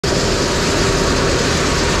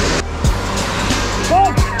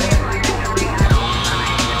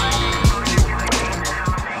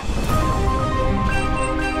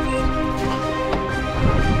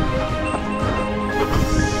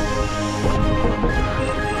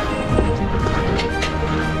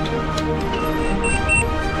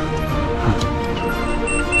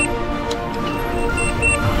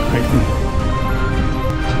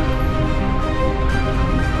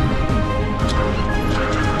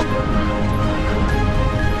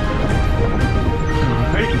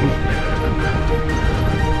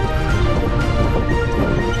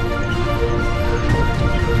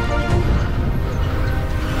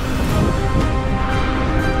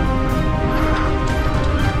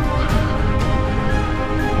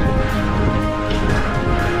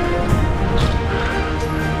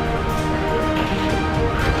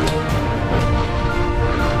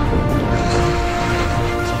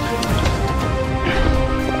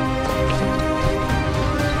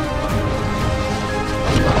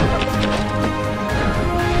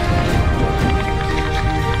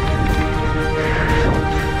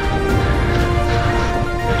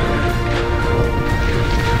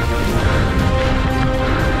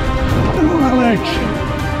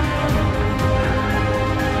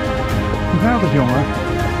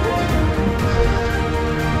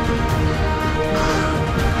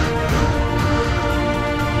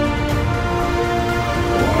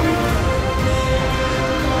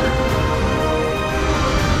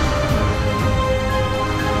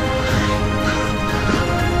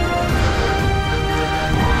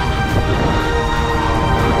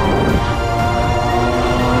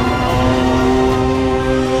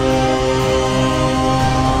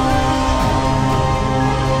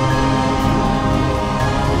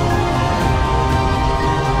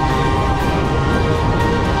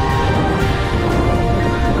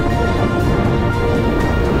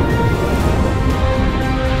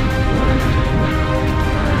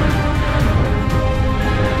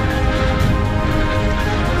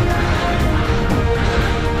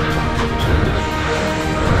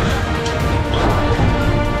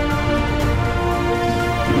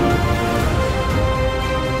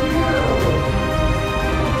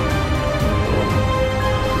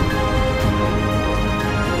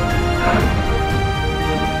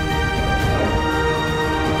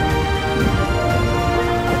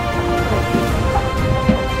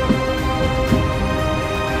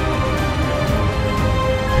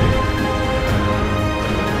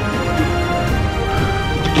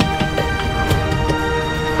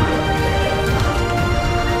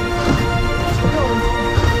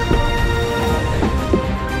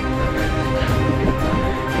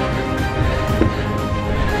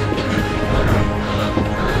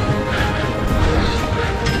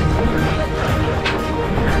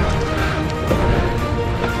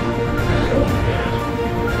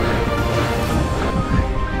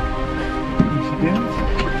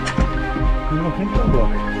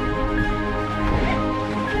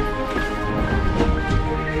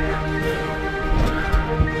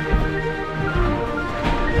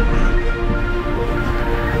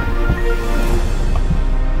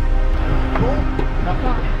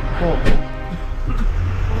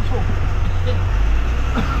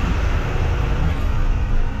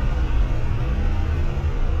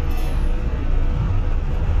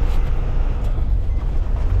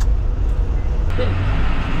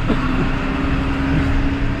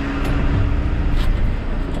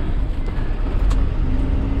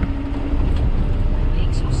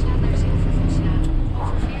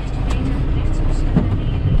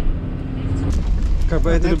Kijk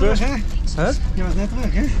beter de bus. Hè? Je was net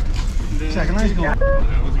terug, hè? Zeg een lijstje.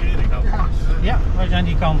 Ja, wij zijn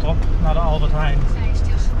die kant op, naar de Albert Heijn.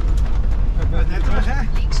 Je was net terug, hè?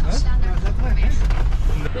 Je was net terug, hè?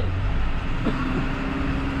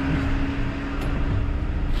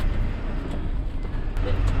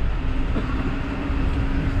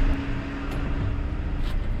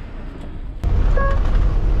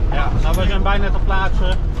 Ja, nou we zijn bijna ter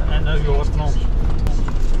plaatse en u hoort van ons.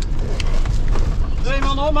 Wil je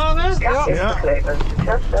iemand omhangen? Ja, is begrepen.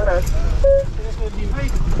 Succes verder.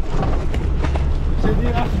 Zit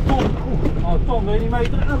hier achter Tom. Oh Tom, wil je die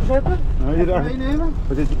meter afzetten? Nou, je daar. Meenemen?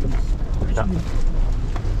 Wat is het? Ja.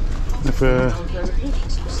 Even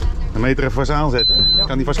een meter even vast aanzetten. Ik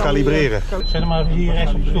kan die vast kalibreren. Zet hem maar even hier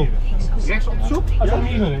rechts op de stoep. Rechts op de soep? Als je hem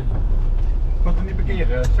hier in. Wat er niet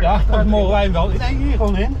parkeren? Ja, dat mogen wij hem wel. Nee, hier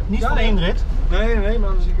gewoon in. Niet voor één rit. Nee, maar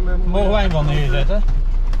dan zie ik hem. Mogen wij hem wel neerzetten.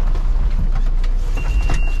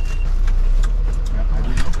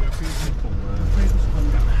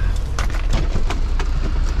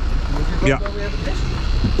 Ja.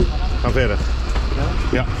 Ga verder.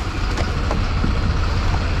 Ja.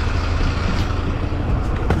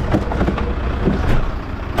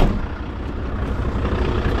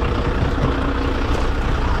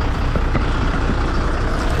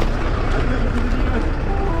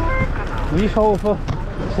 Wie is over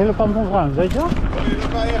het hele pand ontruimd, weet je wel? Wil je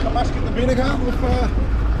dat wij gemaskerd naar binnen gaan of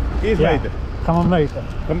eerst meten? Gaan we meten.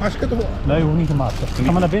 Gemaskerd of? Nee, hoeft niet te maskeren.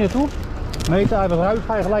 Gaan we naar binnen toe, meten uit het huis,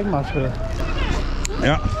 ga je gelijk maskeren.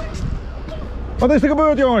 Ja. Wat is er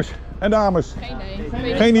gebeurd, jongens en dames? Geen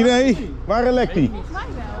idee. Geen idee? Waar lekt die?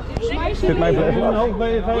 Zit mij even Hebben jullie een hoog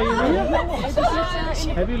BV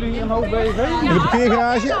hier? Hebben jullie hier een hoog BV? in de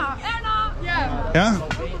parkeergarage? Ja. Ja? Dat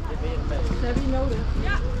hebben je nodig.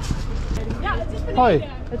 Ja, het is beneden. Hoi.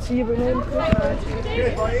 Het zie je beneden.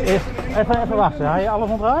 Even wachten, ga je alles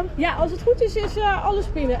ontruimd? Ja, als het goed is, is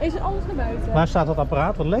alles binnen. Is alles naar buiten. Waar staat dat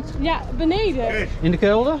apparaat? Wat lekt? Ja, beneden. In de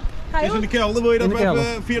kelder? Ga je Is in de kelder, wil je dat In de we kelder.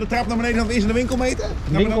 even via de trap naar beneden gaan of eerst in de winkel meten?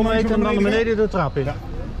 De winkel meten en dan naar beneden de trap in. Ja.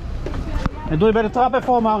 En doe je bij de trap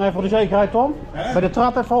even omhangen voor de zekerheid, Tom? Hè? Bij de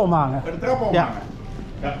trap even omhangen. Bij de trap omhangen?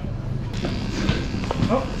 Ja.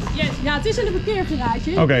 Yes. Ja, het is in de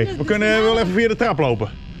parkeergarage. Oké, we kunnen wel even via de trap lopen.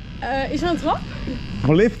 Is er een trap?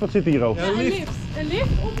 Een lift, wat zit hier ook? Ja, een lift. Een lift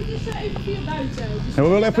of het is even via buiten. Dus En we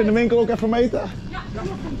willen even in de winkel ook even meten? ja, dat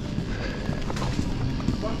mag goed.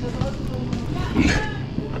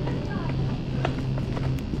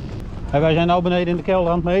 En wij zijn nou beneden in de kelder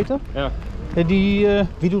aan het meten. Ja, En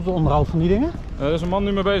wie doet het onderhoud van die dingen? er is een man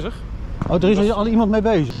nu mee bezig. Oh, er is al iemand mee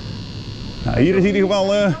bezig. Nou, hier is in ieder geval...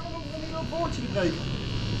 we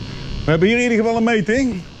hebben hier in ieder geval een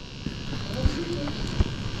meting.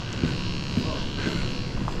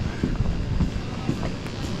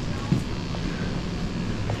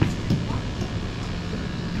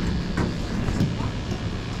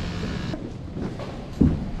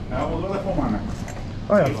 Nou, we moeten wel even omhangen.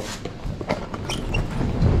 Oh ja.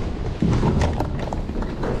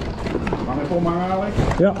 Gaan we even omhangen, Alex?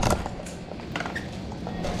 Ja.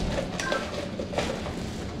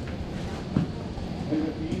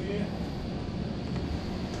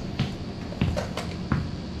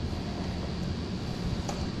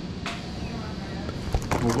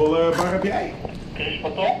 Hoeveel bar heb jij?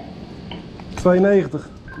 92.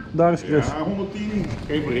 Daar is Chris. Ja, 110.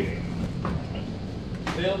 Geen bericht.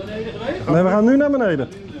 Ben je al beneden geweest? Nee, we gaan nu naar beneden.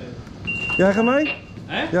 Jij gaat mee?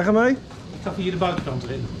 Hè? Jij gaat mee? Ik ga via de buitenkant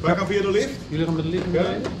erin. Wij gaan via de lift. Jullie gaan met de lift naar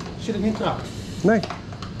beneden? Zit ik niet trap? Nee.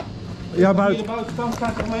 Ja, Via buiten. de buitenkant ga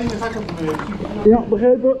ik er mee en ga ik hem beneden. Ja,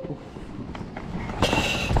 begrepen.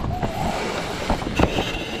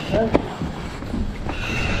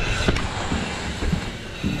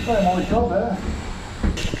 Een mooie shot, hè?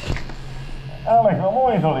 Alex, wel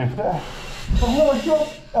mooi in zo'n lift, hè? Wat een mooie shot.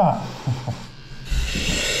 Ja.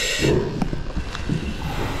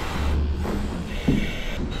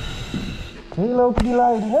 Hier lopen die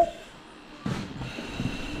leidingen.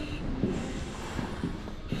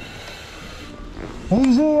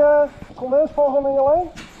 Hier zie je condensvorming alleen.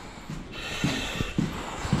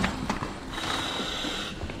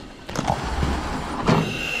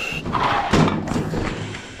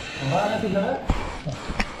 Waar heb je dat?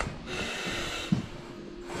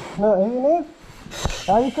 Nou, hier niet.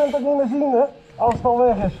 Ja, je kunt het niet meer zien, hè, als het al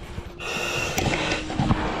weg is.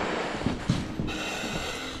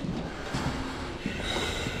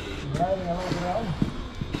 Leidingen lopen eruit.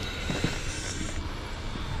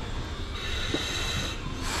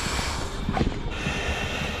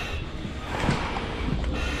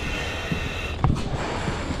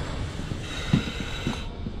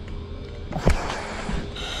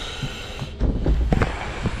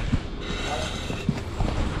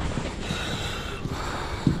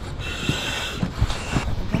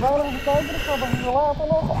 dat is hier later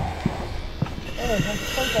nog. Oh nee, dat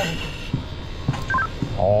is geen kant.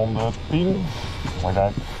 110. Maar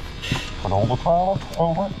kijk, voor de 112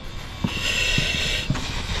 over.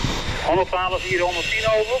 112 hier, 110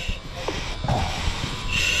 over.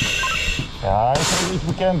 Ja, is er iets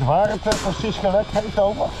bekend waar het precies gelekt heeft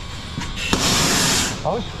over?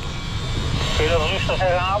 Roos? Kun je dat rustig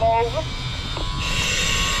herhalen over?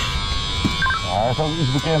 Ja, is ook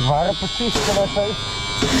iets bekend waar het precies gelekt heeft?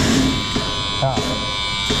 Ja.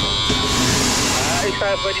 Ik sta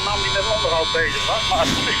even bij die man die met onderhoud bezig was, maar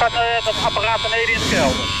er staat dat apparaat beneden in de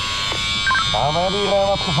kelder. Ja, we hebben hier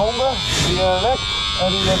wat gevonden, die lekt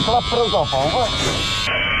en die klapt er ook af over.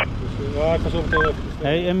 Ja, ik ga zo meteen even.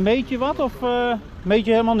 Hey, en meet je wat of meet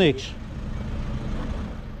je helemaal niks?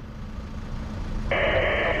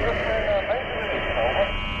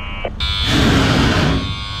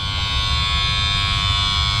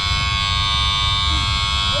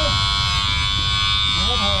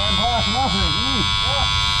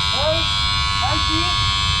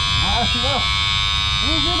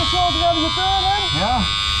 Hier zit een soort radiateur in. Ja.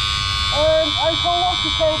 En hij is gewoon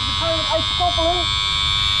losgeschoten, waarschijnlijk uit de koppeling.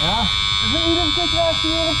 Ja. Dus iedere keer krijgt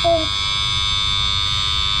hij weer een pomp.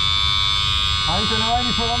 Hier kunnen wij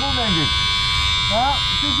niet veel aan doen, denk ik. Ja,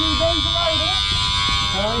 het is hier deze leider.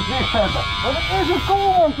 Kunnen we iets dichtzetten? Maar dat is een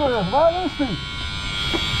koelmonteur, waar is die?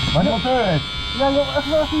 Maar de monteur is. Ja, joh,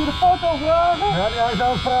 even als hier de foto vragen. Ja, hij is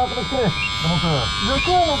aan het praten met Chris, de monteur. Dat is een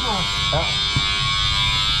koelmonteur. Ja.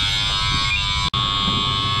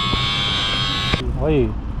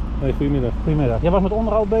 Hoi. Hey, goedemiddag. Goedemiddag. Jij was met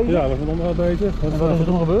onderhoud bezig? Ja, we zijn met onderhoud bezig. En wat is er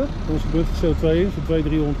toen gebeurd? Toen is gebeurd CO2 in,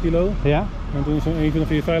 zo'n 200-300 kilo. Ja? En toen is zo'n een van de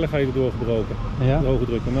 4 veiligheden doorgebroken. Ja. De hoge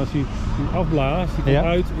druk. En als hij afblaast, die komt Ja.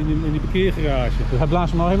 uit in die parkeergarage. Dus hij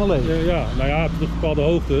blaast hem al helemaal leeg? Ja, nou ja, tot een bepaalde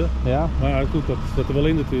hoogte. Ja. Maar goed, dat zit er wel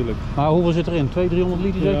in natuurlijk. Maar hoeveel zit erin? 200-300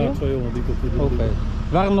 liter zeg je? Ja, 200 liter. Oké.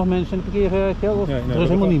 Waren er nog mensen in de parkeerkelder? Nee, Er is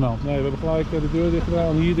helemaal niemand? Nee, we hebben gelijk de deur dicht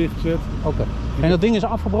gedaan, hier dicht gezet. Oké. En dat ding is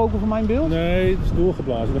afgebroken voor mijn beeld? Nee, het is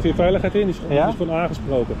doorgeblazen. Daar vind je veiligheid in, is gewoon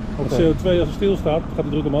aangesproken. Oké. Het CO2 als het stilstaat, gaat de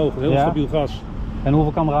druk omhoog. Heel stabiel gas. En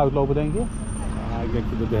hoeveel kan er uitlopen denk je? Ja, ik denk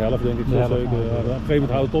dat de helft, denk ik, De helft, zeker. ja. Ja, op een gegeven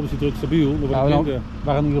moment houdt het op, is die druk stabiel. Dan wordt Nou, het nou, minder. we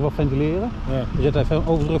gaan in ieder geval ventileren. Ja. We zetten even een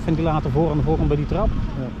overdrukventilator voor aan de voorkant bij die trap.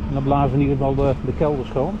 Ja. En dan blazen we in ieder geval de kelder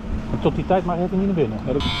schoon. En tot die tijd mag je even niet naar binnen.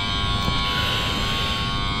 Ja, dat...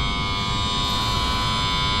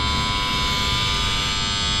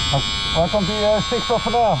 Waar komt die stikstof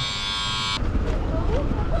vandaan?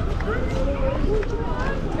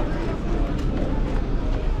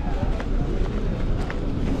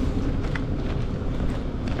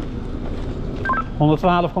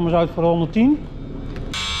 Kom eens uit voor 110.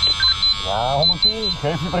 Ja, 110.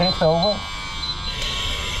 Geef je bericht over.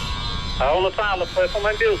 112 van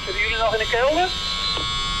mijn beeld. Zitten jullie nog in de kelder?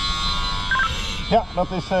 Ja, dat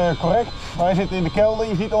is correct. Wij zitten in de kelder,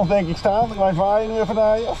 je ziet ons denk ik staan. Wij zwaaien nu even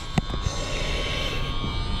naar je.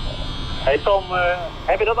 Hey Tom,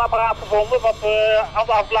 heb je dat apparaat gevonden wat aan het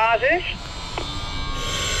afblazen is?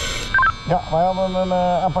 Ja, wij hadden een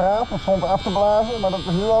apparaat, dat stond af te blazen, maar dat is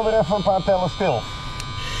nu alweer even een paar tellen stil.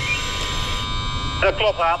 Dat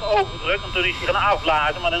klopt, hij had overdruk, want toen is hij gaan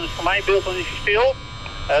afblazen, maar dan is voor mijn beeld dan is hij stil.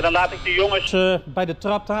 Dan laat ik de jongens bij de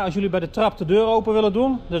trap daar, als jullie bij de trap de deur open willen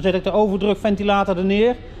doen, dan zet ik de overdrukventilator er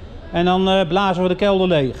neer en dan blazen we de kelder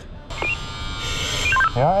leeg.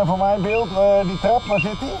 Ja, en voor mijn beeld, die trap, waar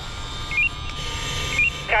zit die?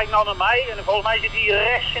 Kijk nou naar mij en volgens mij zit hij hier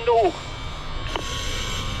rechts in de hoek.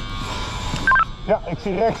 Ja, ik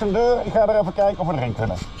zie rechts een deur. Ik ga er even kijken of we erin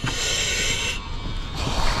kunnen.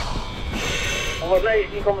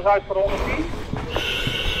 109, die komt eens uit voor 110.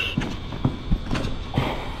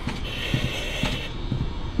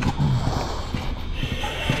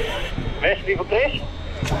 Wesley voor Chris?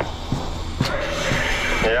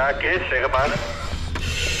 Ja, Chris, zeg het maar.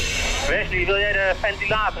 Wesley, wil jij de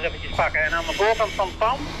ventilator eventjes pakken? En aan de voorkant van het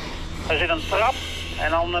pand, daar zit een trap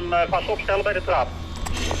en dan hem vast opstellen bij de trap.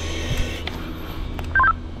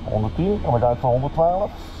 110, kom ik uit voor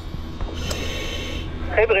 112.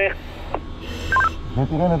 Geen bericht. Er zit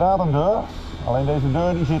hier inderdaad een deur. Alleen deze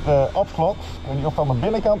deur die zit op slot. Ik weet niet of dat aan de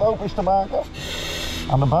binnenkant open is te maken.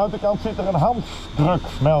 Aan de buitenkant zit er een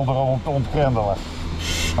handdrukmelder om te ontgrendelen.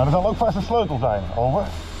 Maar er zal ook vast een sleutel zijn. Over.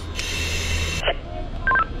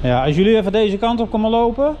 Ja, als jullie even deze kant op komen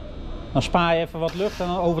lopen, dan spaar je even wat lucht en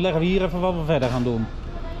dan overleggen we hier even wat we verder gaan doen.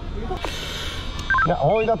 Ja,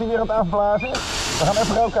 hoor je dat hij weer aan het afblazen is? We gaan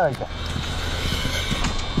even ook kijken.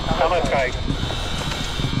 Gaan we even kijken.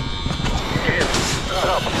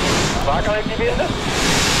 Waar kan ik die vinden?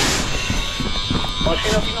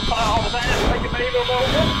 Misschien dat iemand van de Albert Heijn een beetje mee wil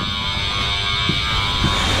lopen?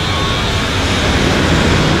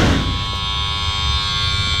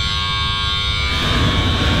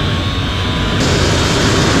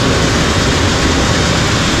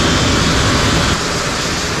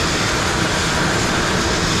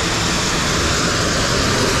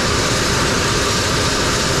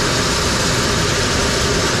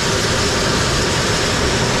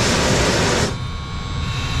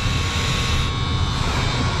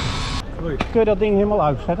 kun je dat ding helemaal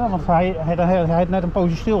uitzetten? Want hij heeft net een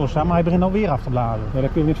poosje stilgestaan, maar hij begint alweer af te blazen. Ja, daar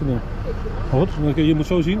kun je niks aan doen. Goed. Je moet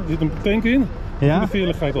zo zien, er zit een tank in, Ja? de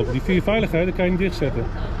veiligheid op. Die vier veiligheden kan je niet dichtzetten.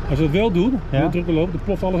 Als je dat wel doet, Ja? druk belopen, dan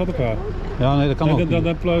ploft alles uit elkaar. Ja, nee, dat kan ook En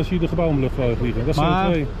niet. dan zie je de gebouwen in de lucht vliegen. Dat is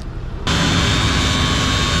Maar- CO2.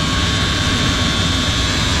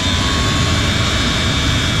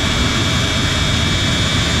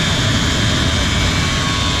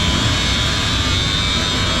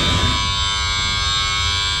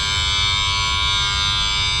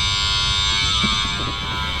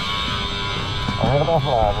 Alweer het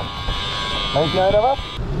afblazen. Weet jij daar wat?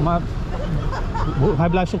 Maar hij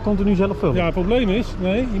blijft zich continu zelf vullen. Ja, het probleem is,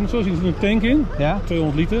 nee, je moet zo zien, er zit een tank in, Ja?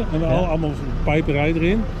 200 liter, en Ja. allemaal pijperij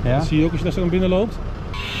erin. Ja. Dat zie je ook als je daar zo naar binnen loopt.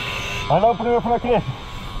 Wij lopen nu even naar Chris.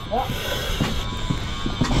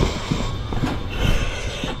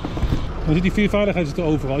 Dan zit die veerveiligheid zit er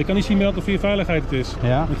overal. Je kan niet zien meer welke veerveiligheid het is.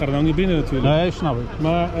 Ja. Je gaat er nou niet binnen natuurlijk. Nee, snap ik.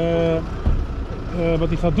 Maar wat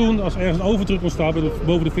hij gaat doen, als ergens een overdruk ontstaat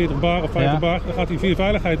boven de 40 bar of 50 Ja. bar, dan gaat die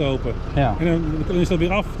veerveiligheid open. Ja. En dan is dat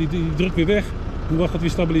weer af, die druk weer weg. Dan gaat het weer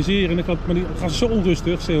stabiliseren. En maar die gaat zo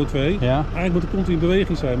onrustig, CO2. Ja. Eigenlijk moet er continu in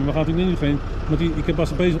beweging zijn. Maar we gaan natuurlijk niet geen. Ik heb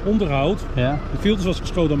als bezig onderhoud. Ja. De filters was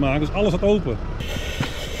geschoten aan maken, dus alles gaat open.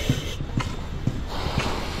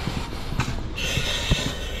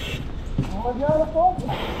 Wat jij dat komt?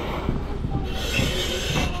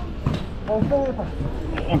 240.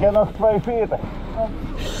 Ik heb nog 240.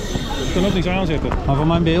 Je kan ook niks aanzetten. Maar van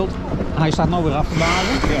mijn beeld, hij staat nou weer af te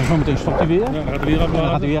blazen. En zometeen stopt hij weer. Ja, dan gaat hij weer En dan gaat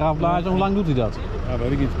afblazen. hij weer afblazen. Hoe lang doet hij dat? Ja,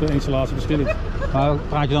 weet ik niet. Per installatie verschillend. Maar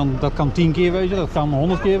praat je dan, dat kan 10 keer wezen, dat kan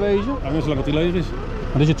 100 keer wezen. Ja, net zolang dat hij leeg is.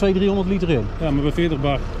 Maar er zit 200-300 liter in. Ja, maar bij 40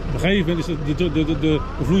 bar, op een gegeven moment is de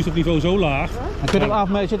vloeistofniveau zo laag. En kun je dat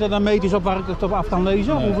afmeten? Zitten er dan meters op waar ik het op af kan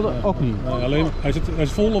lezen? Nee, Of ook niet? Nee, alleen, hij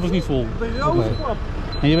is vol of is niet vol? Oké.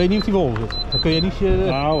 En je weet niet of hij vol zit? Dan kun je niet...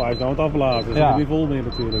 Nou, hij is nou aan het afblazen, dus Ja. hij is niet vol meer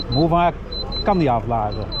natuurlijk. Hoe vaak kan die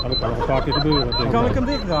afblazen? Nou, dat kan nog een paar keer gebeuren. Denk ik. hem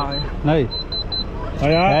dichtdraaien? Nee.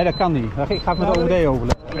 Nou ja, Nee, dat kan niet. Dat ga ik met de OVD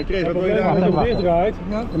overleggen. Hey Chris, het wat wil je probleem is daar? als je hem wacht. dichtdraait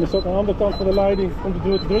en er staat aan de andere kant van de leiding, komt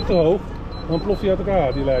de druk te hoog, dan ploft hij uit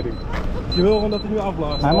elkaar, die leiding. Je wil gewoon dat hij nu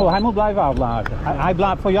afblaast. Hij moet blijven afblazen. Hij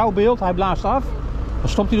blaast voor jouw beeld, hij blaast af. Dan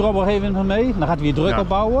stopt hij er op een gegeven moment mee. Dan gaat hij weer druk Ja.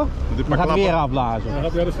 opbouwen. Dit Dan maar gaat hij weer klappen. afblazen. Ja,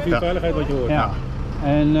 dat is de veiligheid wat je hoort. Ja.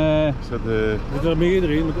 En, Is dat, Er zitten er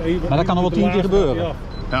meer in. Maar dat kan nog wel 10 keer gebeuren.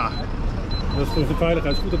 ja. Dat is voor de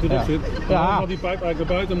veiligheid. Het is goed dat hij Ja. erop zit. Ja. Dan had die pijp eigenlijk naar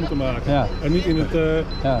buiten moeten maken. Ja. En niet in het,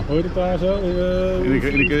 Ja. hoe heet het daar zo? Hoe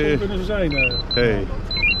kunnen ze zijn?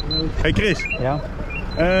 Hey Chris, ja.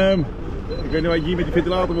 ik weet niet wat je hier met die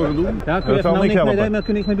ventilator moet gaan doen. Ja, kun je dat even zal nou niks niks mee, helpen. daar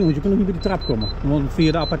kun je niks mee doen, want je kunt nog niet bij de trap komen. Want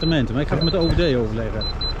via de appartementen. Maar ik ga het met de OVD overleggen.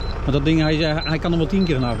 Want dat ding, hij kan nog wel 10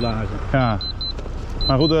 keer gaan afblazen. Ja.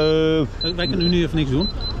 Maar goed, Wij kunnen nu even niks doen.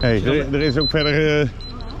 hey, er is ook verder,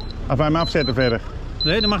 als wij hem afzetten verder.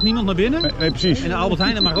 Nee, er mag niemand naar binnen. Nee, precies. En de Albert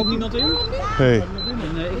Heijn, daar mag ook niemand in. Hey. En,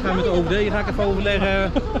 ik ga met de OVD even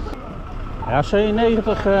overleggen. Ja,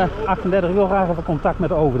 C90 38 ik wil graag even contact met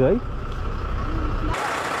de OVD.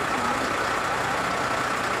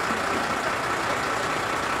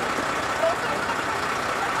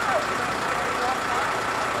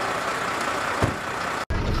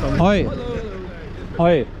 Hoi.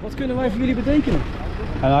 Hoi. Wat kunnen wij voor jullie betekenen?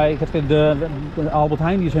 Ik heb de Albert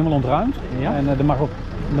Heijn die is helemaal ontruimd. Ja. En er mag ook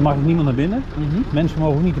niemand naar binnen. Mensen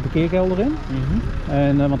mogen ook niet de parkeerkelder in.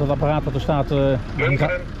 En, want het apparaat wat er staat...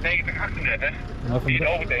 Lunteren 9038, hier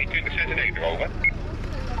OVD 2096 over.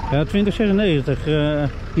 Ja, 2096,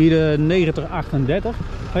 hier de 9038.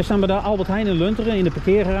 Wij staan bij de Albert Heijn in Lunteren in de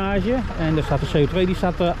parkeergarage. En daar staat de CO2 die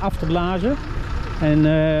staat af te blazen. En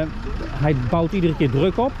hij bouwt iedere keer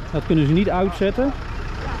druk op. Dat kunnen ze niet uitzetten.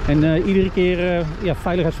 En iedere keer het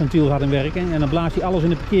veiligheidsventiel gaat in werking en dan blaast hij alles in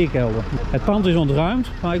de parkeerkelder. Het pand is ontruimd,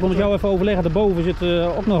 maar ik wil met jou even overleggen. Daarboven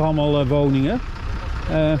zitten ook nog allemaal woningen.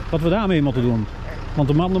 Wat we daarmee moeten doen. Want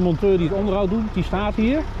de monteur die het onderhoud doet, die staat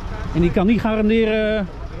hier. En die kan niet garanderen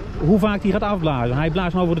hoe vaak hij gaat afblazen. Hij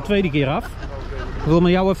blaast nou voor de tweede keer af. Ik wil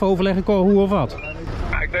met jou even overleggen, Cor, hoe of wat.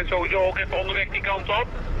 Nou, ik ben sowieso ook even onderweg die kant op.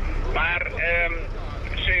 Maar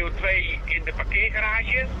CO2 in de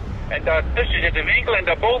parkeergarage. En daartussen zit een winkel en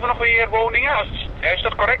daarboven nog weer woningen. Is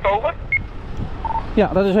dat correct, over? Ja,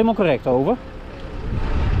 dat is helemaal correct, over.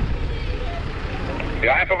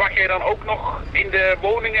 Ja, en verwacht jij dan ook nog in de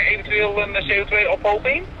woningen eventueel een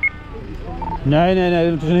CO2-ophoping? Nee,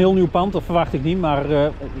 het is een heel nieuw pand, dat verwacht ik niet. Maar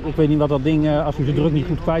ik weet niet wat dat ding, als hij zijn druk niet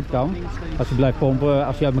goed kwijt kan. Als hij blijft pompen,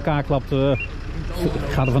 als hij uit elkaar klapt. Ik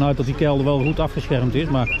ga ervan uit dat die kelder wel goed afgeschermd is.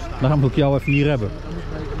 Maar daarom moet ik jou even hier hebben.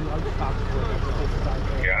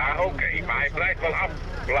 Ja, oké, maar hij blijft wel af.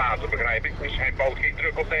 afgeblazen, begrijp ik. Dus hij bouwt geen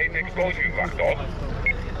druk op de ene explosiewacht, toch?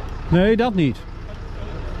 Nee, dat niet.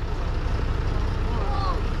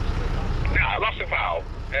 Ja, lastig verhaal.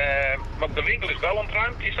 Want de winkel is wel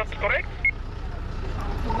ontruimd, is dat correct?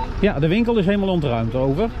 Ja, de winkel is helemaal ontruimd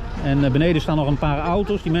over. En beneden staan nog een paar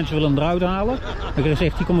auto's, die mensen willen hem eruit halen. Ik heb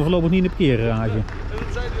gezegd, die komen voorlopig niet in de parkeergarage.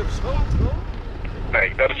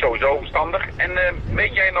 Nee, dat is sowieso verstandig. En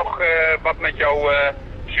weet jij nog wat met jouw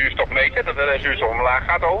zuurstofmeter, dat de zuurstof omlaag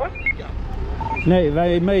gaat over? Nee,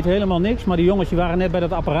 wij meten helemaal niks, maar die jongens die waren net bij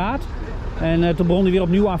dat apparaat. En toen begon hij weer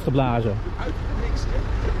opnieuw af te blazen.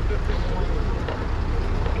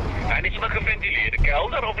 En is het een geventileerde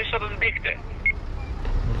kelder of is dat een dichte?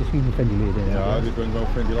 Dat is niet geventileerd. Ja, dit brengt wel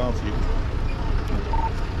ventilatie.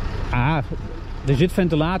 Ah, er zit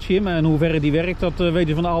ventilatie in, maar in hoeverre die werkt, dat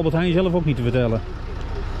weten van de Albert Heijn zelf ook niet te vertellen.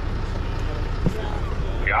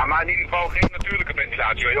 Ja, maar in ieder geval geen natuurlijke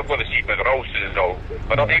ventilatie, wat je ook wel eens ziet met roosters en zo.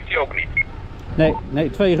 Maar dat heeft hij ook niet. Nee,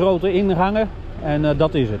 2 grote ingangen en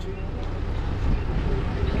dat is het.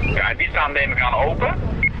 Ja, en die staan neem ik aan open.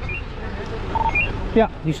 Ja,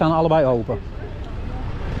 die staan allebei open.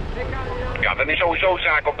 Ja, dan is sowieso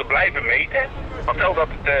zaak om te blijven meten. Want stel dat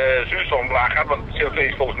de zuurstof omlaag gaat, want CO2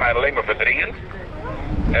 is volgens mij alleen maar verdringend.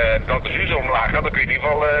 Dat de zuurstof omlaag gaat, dan kun je in ieder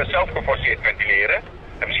geval zelf geforceerd ventileren.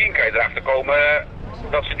 En misschien kan je erachter komen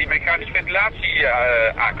dat ze die mechanische ventilatie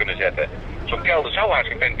aan kunnen zetten. Zo'n kelder zou haast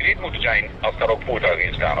geventileerd moeten zijn als daar ook voertuigen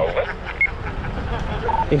in staan, over.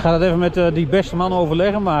 Ik ga dat even met die beste man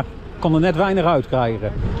overleggen, maar ik kon er net weinig uit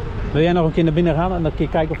krijgen. Wil jij nog een keer naar binnen gaan en dan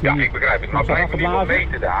kijken of Ja, ik begrijp het. Maar blijf iemand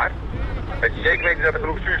meten daar. Dat je zeker weet dat er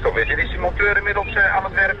genoeg zuurstof is. En is die monteur inmiddels aan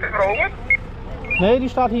het werk over? Nee, die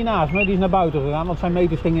staat hier naast me. Die is naar buiten gegaan, want zijn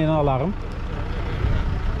meters gingen in een alarm.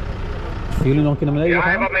 Willen jullie nog een keer naar beneden Ja,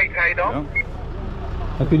 gaan? en wat meet hij dan? Ja.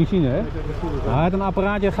 Dat kun je niet zien, hè? Hij heeft een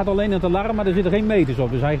apparaatje, dat gaat alleen in het alarm, maar er zitten geen meters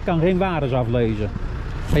op. Dus hij kan geen waardes aflezen.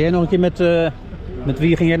 Ga jij nog een keer met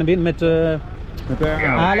wie ging jij naar binnen? Met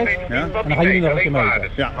Alex? Ja. En dan gaan jullie nog een keer meten.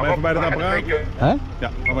 Ja, maar even bij dat apparaat. Hè? Ja,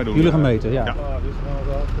 gaan wij doen. Jullie gaan meten, ja. Ja.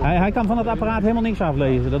 Hij kan van het apparaat helemaal niks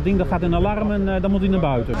aflezen. Dat ding dat gaat in alarm en dan moet hij naar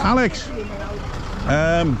buiten. Alex,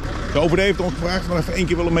 de OVD heeft ons gevraagd of we nog even 1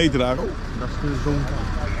 keer willen meten daar. Dat is de zon.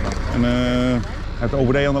 En heeft de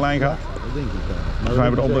OVD aan de lijn gehad? Dat denk ik wel. Dus wij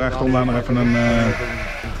hebben de opdracht om daar nog even een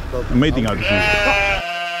meting uit te voeren.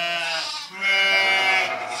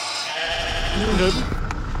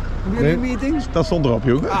 Hebben jullie meetings? Dat stond erop,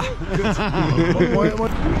 jongen. Mooi.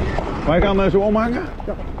 Wij gaan zo omhangen.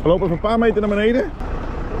 We lopen even een paar meter naar beneden.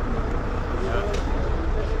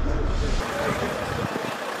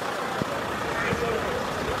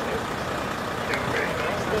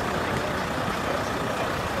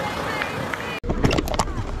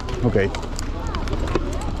 Oké.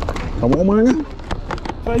 Gaan we omhangen?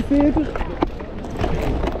 45.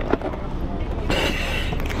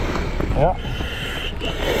 Ja.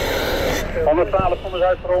 112 komt dus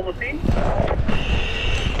uit voor 110.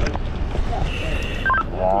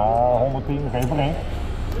 Ja, 110, geen probleem.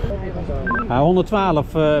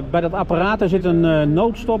 112, bij dat apparaat daar zit een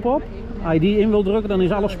noodstop op. Als je die in wil drukken, dan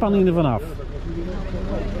is alle spanning er vanaf.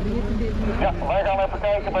 Ja, wij gaan even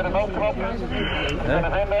kijken bij de noodknop.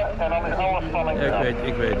 Kunnen vinden en dan is alle spanning. Ja,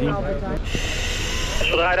 ik weet niet.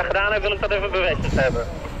 Zodra je dat gedaan hebt, wil ik dat even bevestigd hebben.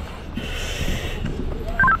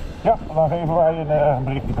 Ja, dan geven wij een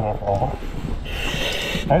berichtje terug over.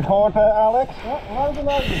 Heeft het gehoord, Alex? Ja,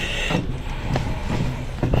 luider.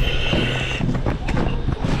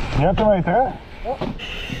 Je hebt hem weten, hè? Ja.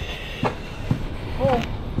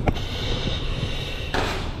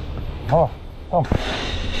 Oh, kom.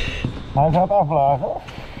 Maar hij gaat afblazen.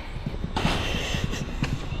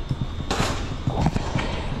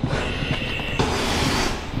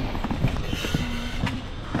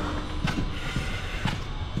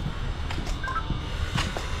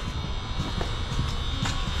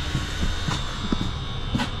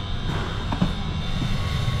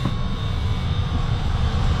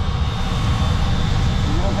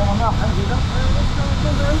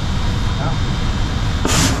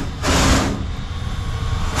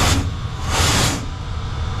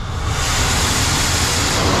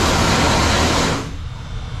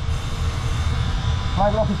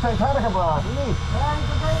 Lijkt nog steeds harder geblazen, niet? Ja, ik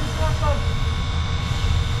ben even straks ook.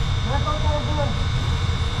 Trek ook al door.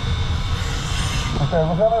 Oké,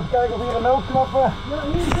 we gaan even kijken of hier een noodknop... Ja,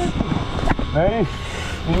 hier zit hij. Nee,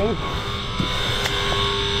 hier niet.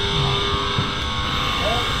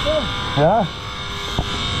 Ja?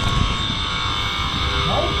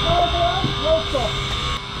 Noodstop.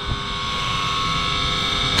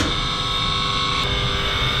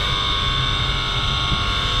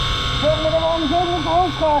 Zullen we hem gewoon de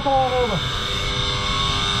hoofdschakelaar hebben?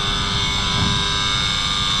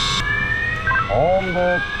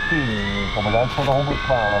 110. Kom ik uit voor de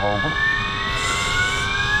 112 over.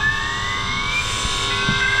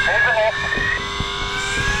 Even nog.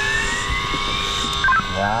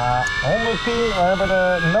 Ja, 110. We hebben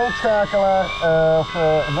de noodschakelaar of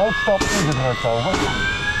noodstop ingedrukt over.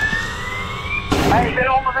 Ik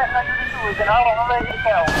ben onderweg naar jullie toe. Ik ben halverwege de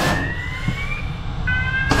kelder.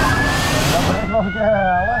 Dat moet ik nog een keer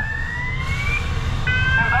herhalen.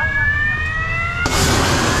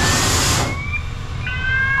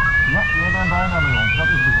 Ja, je bent bijna bij ons. Dat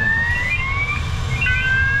is begrepen.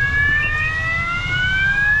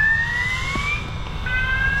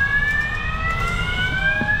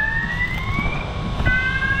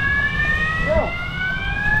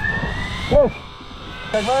 Yes.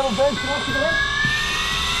 Kijk, wij hebben deze knop gedrukt.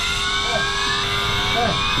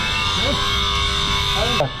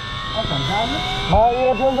 Maar hier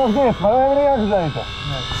heb je ook nog dit, maar daar hebben we niet aan gezeten.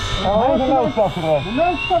 Nee. We hebben ook de noodstap gedrukt. De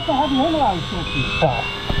noodstap gaat hij helemaal uitgestopt. Ja.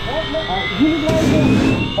 Jullie blijven.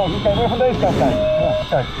 Kijk, even van deze kant kijken. Ja,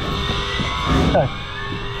 kijk. Kijk.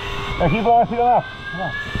 Kijk, hier blaast hij dan af. Ja.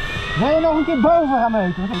 Wil je nog een keer boven gaan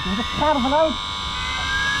meten? Ik ga ervan uit.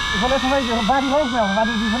 Ik wil even weten waar die rookmelder, waar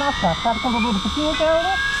die vanaf gaat. Komt dat door de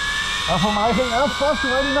parkeerkelder? Nou, voor mij ging het vast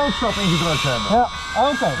toen wij die noodstap ingedrukt hebben. Ja,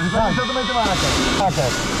 oké. Dus daar is dat ermee te maken.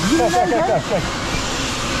 Kijk.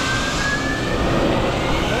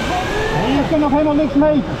 Je kunt nog helemaal niks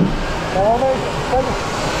meten. Ja, wel meten. Kijk eens.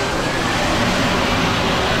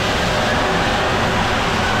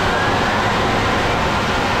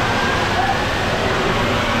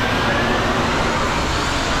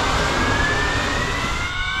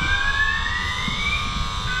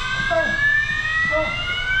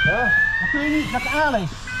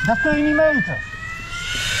 Dat kun je niet meten.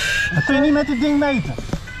 Dat kun je niet met dit ding meten.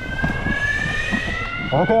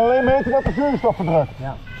 Maar we kunnen alleen meten dat de zuurstof verdrukt.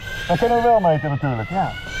 Ja. Dat kunnen we wel meten natuurlijk.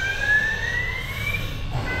 Ja.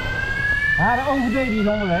 Maar de overdruk is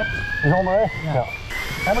onderweg. Is onderweg? Ja.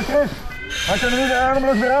 En maar Chris, wij kunnen nu de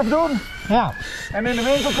ademlucht weer afdoen. Ja. En in de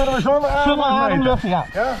winkel kunnen we zonder ademlucht ja.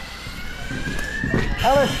 Ja?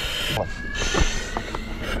 Alex.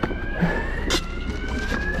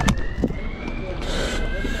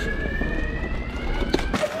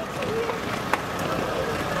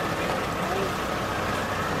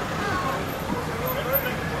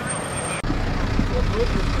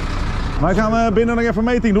 Wij gaan binnen nog even een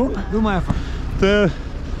meting doen. Doe maar even. Het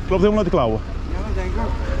klopt helemaal uit de klauwen. Ja, dat denk ik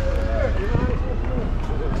ook.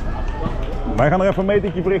 Wij gaan er even een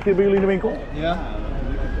metingje verrichten bij jullie in de winkel. Ja.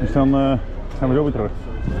 Dus dan gaan we zo weer terug.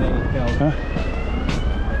 Ja?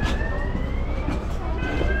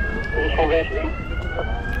 Dit is van werking.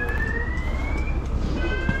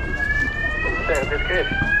 Zeg, dit is Chris.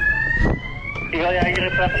 Terwijl jij hier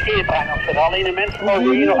het parkeerterrein opzet. Alleen de mensen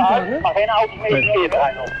mogen hier nog uit, maar geen auto's mee het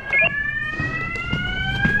parkeerterrein op.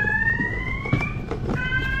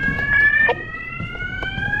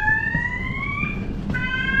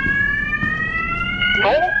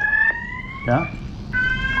 Ja?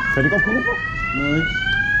 Ben ik opgeroepen? Nee.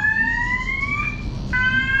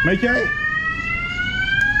 Meet jij?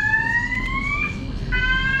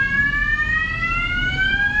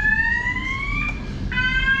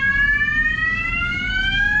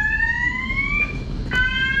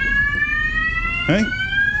 Hé?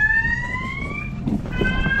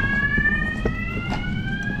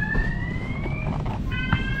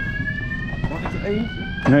 Mag ik er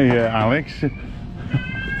eentje? Nee, Alex.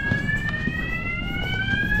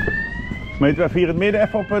 Meten we even hier het midden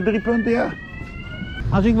even op 3 punten, ja?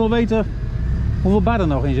 Als ik wil weten hoeveel bar er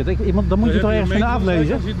nog in zit, dan moet je toch ergens kunnen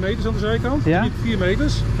aflezen? Je ziet meters aan de zijkant, ja? je ziet 4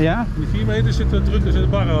 meters. Ja? En die 4 meters zit de druk, er zit een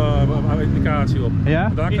bar-indicatie op. Ja?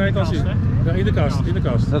 En daar krijg je als ja, in de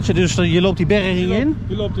kast. Dat zit dus, je loopt die berging in.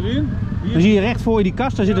 Je loopt erin. Hier. Dan zie je recht voor je die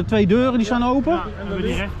kast, daar zitten 2 deuren die staan open. Ja, en bij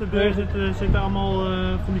die rechterdeur zitten allemaal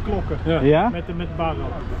van die klokken. Ja? Met de bar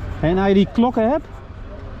op. En als je die klokken hebt,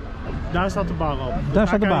 daar staat de bar op. Daar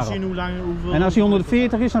staat de bar op. Zien hoeveel... En als hij onder de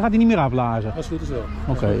 40 is, dan gaat hij niet meer afblazen. Dat is goed is wel.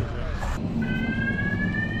 Oké.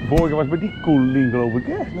 Vorige was bij die koeling geloof ik,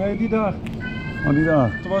 hè? Nee, die daar. Oh, die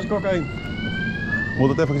daar. Toen was ik ook 1. Moet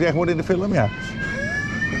het even gezegd worden in de film? Ja.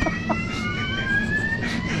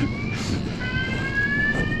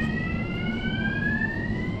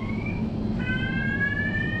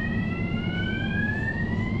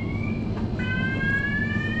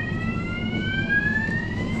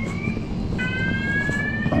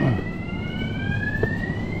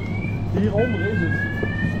 Hieronder is het.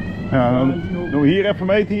 Ja, dan doen we hier even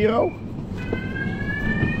meten hier ook.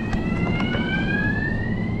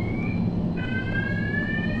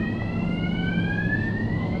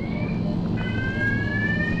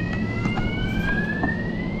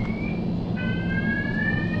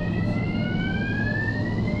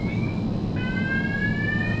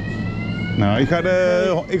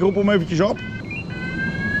 Nou, ik roep hem eventjes op.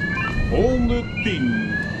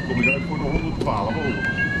 110. Kom ik uit voor de 112 over.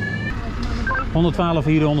 112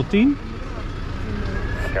 hier, 110.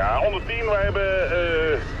 Ja, 110. Wij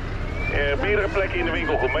hebben meerdere plekken in de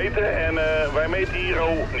winkel gemeten en wij meten hier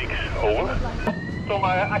ook niks. Over. Tom,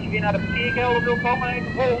 als je weer naar de parkeerkelder wil komen, dan heeft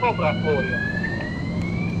de volgende opdracht voor je.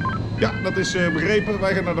 Ja, dat is begrepen.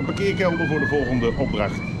 Wij gaan naar de parkeerkelder voor de volgende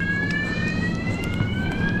opdracht.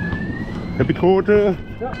 Heb je het gehoord?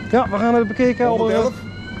 Ja, we gaan naar de parkeerkelder 111?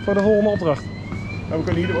 voor de volgende opdracht. Nou, we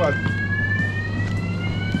kunnen hier wel uit.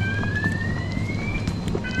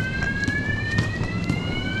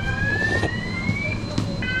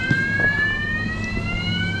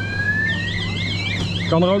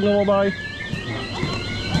 Kan er ook nog wel bij.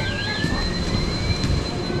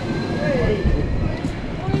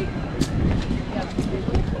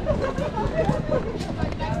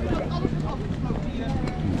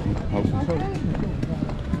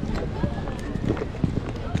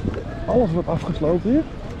 Alles wordt afgesloten hier.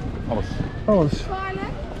 Alles. Alles.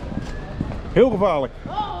 Heel gevaarlijk.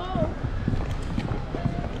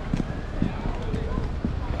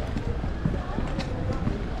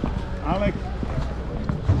 Alex,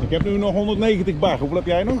 ik heb nu nog 190 bar. Hoeveel heb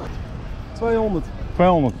jij nog? 200.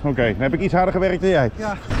 200, oké. Dan heb ik iets harder gewerkt dan jij.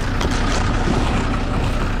 Ja.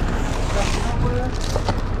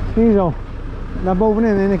 Hier zo. Daar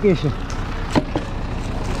bovenin in een kistje.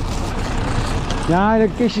 Ja, de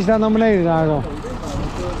kistje staat naar beneden daar zo.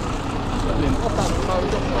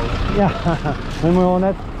 Ja, we moeten gewoon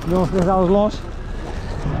net. Jongens, is alles los.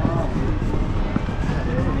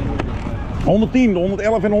 110,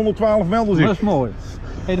 111 en 112 melden zich. Dat is mooi.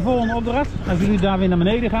 Hey, de volgende opdracht, als jullie daar weer naar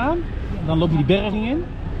beneden gaan, dan loop je die berging in.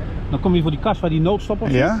 Dan kom je voor die kast waar die noodstopper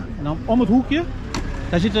zit. Ja? En dan om het hoekje,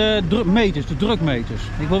 daar zitten meters, de drukmeters.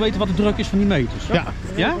 Ik wil weten wat de druk is van die meters. Ja.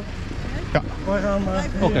 Ja? Ja.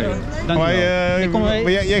 Oké, dankjewel.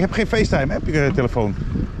 Maar jij hebt geen FaceTime, heb je telefoon?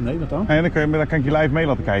 Nee, wat dan? Nee, dan kan ik je live mee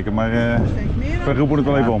laten kijken, maar we roepen het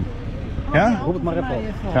wel even om. Ja? Roep het maar even op.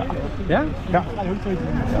 Ja. Ja? Ja.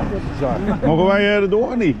 Mogen wij erdoor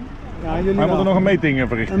of niet? Ja, jullie Wij moeten nog een meeting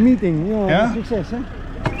verrichten. Een meeting, joh. Ja? Succes hè.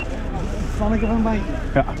 Van ik er een beetje.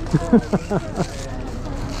 Ja.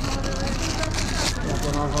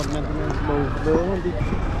 Ja, dan gaat met de mensen boven gebeuren, want die...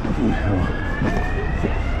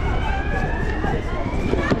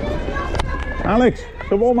 Alex,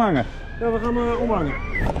 zullen we omhangen? Ja, we gaan omhangen.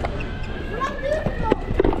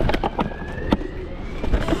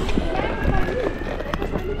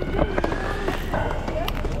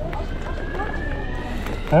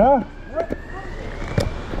 Ja?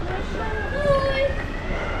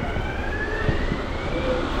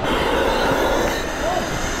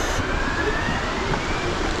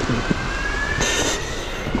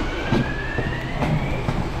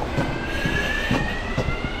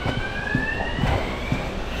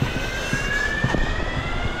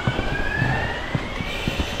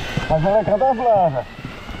 Hij is wel lekker aan het afblazen.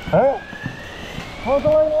 Hè? Wordt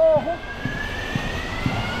alleen erger?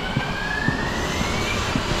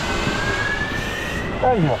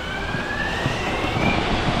 Kijk je.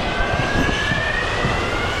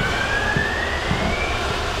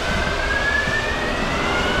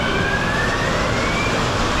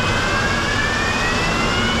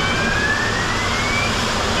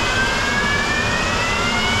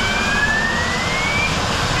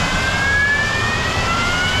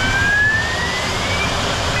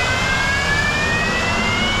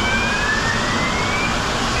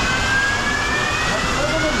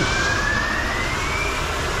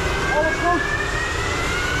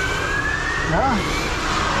 Ja.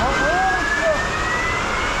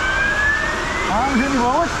 Ah, we zijn niet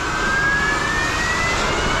boos.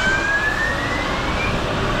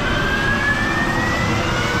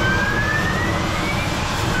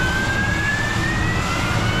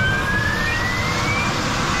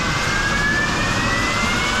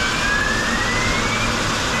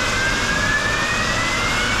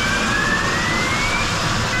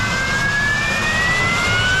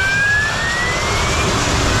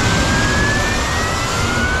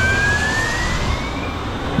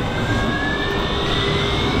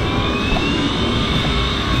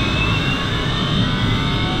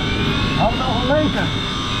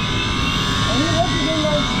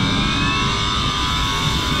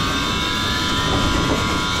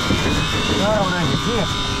 Ja, denk ik. Hier.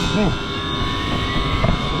 Nu.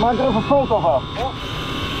 Ik maak er even een foto van. Ja?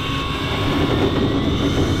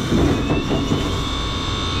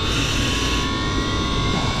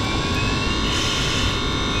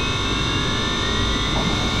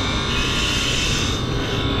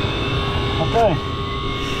 Oké.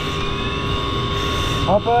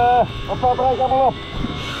 Wat staat er eigenlijk allemaal op?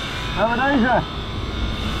 Hebben we deze?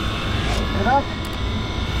 Nadat?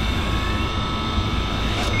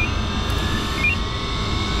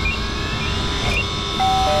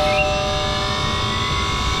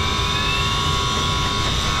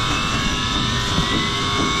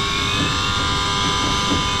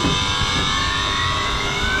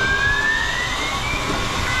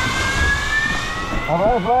 Gaan we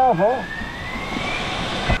even blazen?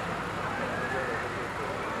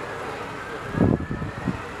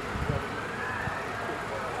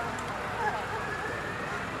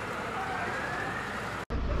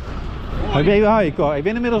 Ik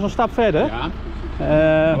ben inmiddels een stap verder. Ja.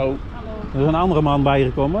 Hallo. Er is een andere man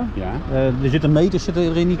bijgekomen. Ja. Er zit een meter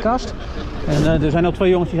er in die kast. En er zijn al 2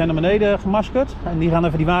 jongens die zijn naar beneden gemaskerd. En die gaan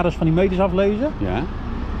even die waardes van die meters aflezen. Ja.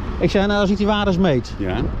 Ik zei, nou, als ik die waardes meet.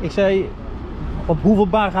 Ja. Ik zei, op hoeveel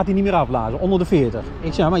bar gaat hij niet meer afblazen? Onder de 40.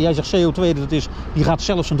 Ik zei, maar jij zegt CO2, dat is, die gaat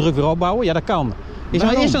zelf zijn druk weer opbouwen. Ja, dat kan. Ik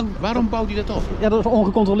zei, Waarom bouwt hij dat op? Ja, dat is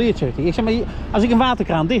ongecontroleerd, zegt hij. Ik zeg, maar als ik een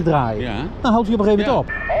waterkraan dichtdraai, Ja. dan houdt hij op een gegeven moment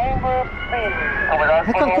op.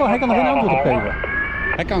 Hij kan er geen antwoord op geven.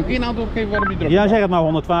 Hij kan geen antwoord geven waarom hij druk Jij zegt het maar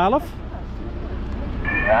 112.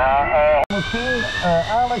 Ja, 110.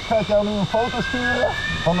 Alex gaat jou nu een foto sturen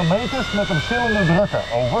van de meters met de verschillende drukken.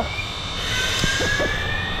 Over.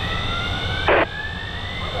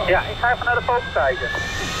 Ja, ik ga even naar de foto kijken.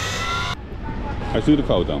 Hij stuurt een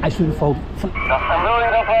foto. Hij stuurt een foto. En wil je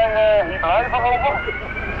dat wij hier blijven over?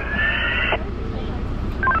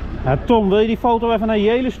 Ja, Tom, wil je die foto even naar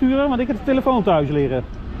Jele sturen? Want ik heb de telefoon thuis liggen.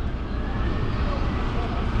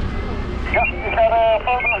 Ja, ik ga de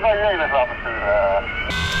foto's naar Jelen laten sturen.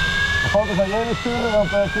 De foto's naar jullie sturen, want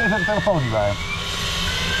Chris heeft de telefoon niet bij hem.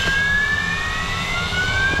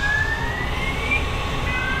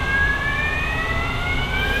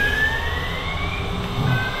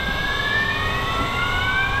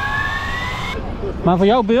 Maar voor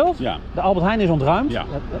jouw beeld, Ja. de Albert Heijn is ontruimd. Ja.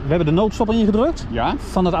 We hebben de noodstop ingedrukt Ja.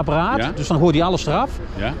 van het apparaat. Ja. Dus dan gooit hij alles eraf.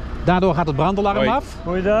 Ja. Daardoor gaat het brandalarm Hoi. af.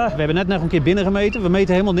 We hebben net nog een keer binnen gemeten. We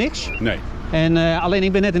meten helemaal niks. Nee. En alleen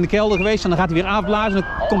ik ben net in de kelder geweest en dan gaat hij weer afblazen. En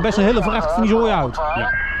dan komt best een hele vracht van die zooi uit.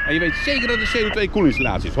 Ja. En je weet zeker dat het een CO2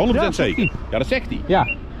 koelinstallatie is, 100% Ja, zeker. Ja, dat zegt hij. Ja.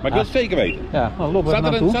 Maar ik wil het zeker weten. Ja, nou, lopen we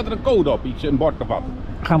Staat naartoe. er een code op, iets, een bord of wat?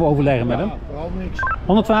 Gaan we overleggen met hem. Vooral niks.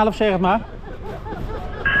 112, zeg het maar.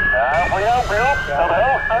 Ja, voor jou beeld, dat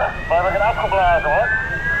hoogste, waar we geen afgeblazen wordt.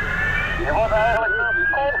 Je wordt eigenlijk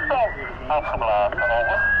constant afgeblazen,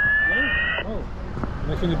 over.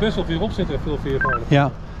 Ik vind het best wel weer opzetten, veel veerveilig.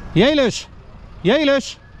 Ja. Jelus!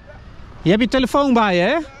 Jelus! Je hebt je telefoon bij je,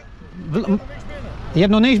 hè? Je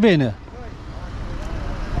hebt nog niks binnen.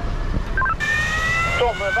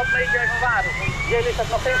 Tom, wat meet jij van waarde? Jullie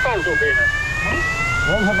heeft nog geen foto binnen.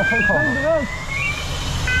 Jullie hebben nog geen foto.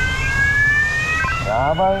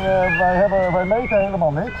 Ja, wij meten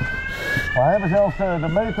helemaal niks. We hebben zelfs de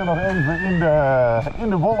meter nog even in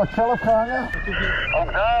de wolk zelf gehangen.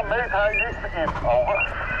 Ook daar meet hij niks in, over.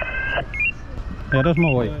 Ja, dat is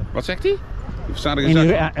mooi. Wat zegt hij? Staat er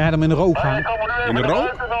Hij had hem in de rook hangen. In de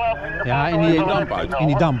rook? Ja, in die damp uit. In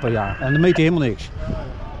die dampen, ja. En dan meet hij helemaal niks.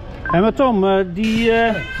 En maar Tom,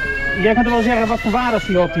 jij kunt er wel zeggen wat voor waardes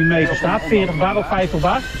die op die meter staat. 40 bar of 50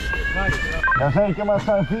 bar? Jazeker, maar het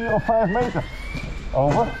zijn 4 of 5 meter.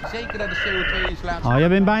 Over. Zeker dat de CO2-installatie... Oh, jij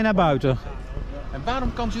bent bijna buiten. En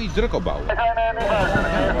waarom kan zoiets druk opbouwen? We zijn nu buiten,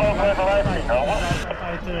 dan kun je de foto even laten zien,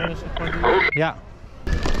 over. Ja.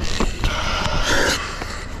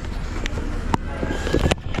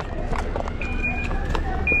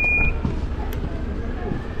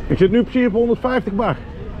 Ik zit nu precies op 150 bar.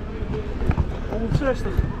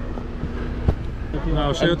 160.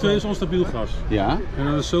 Nou, CO2 is onstabiel gas. Ja. En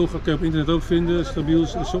dat is zo, kan je op internet ook vinden, stabiel,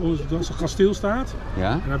 als het gas stilstaat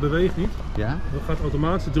Ja. en hij beweegt niet, Ja. dan gaat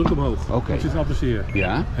automatisch de druk omhoog. Oké. Dan zit een atmosfeer.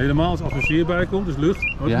 Ja. Helemaal als er atmosfeer bij komt, dus lucht,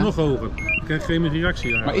 wordt het Ja. nog hoger. Dan krijg je geen meer reactie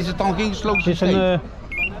eigenlijk. Maar is het dan geen gesloten Het is systeem? een...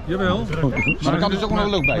 Jawel. Maar er kan dus ook nog lucht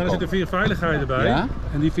bij Maar er komen. zitten 4 veiligheden bij. Ja.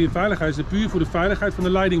 En die 4 veiligheden zijn puur voor de veiligheid van de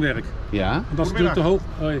leidingwerk. Ja. Want als de druk te hoog,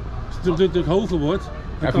 als de druk hoger wordt,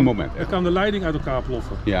 Even een moment. dan kan de leiding uit elkaar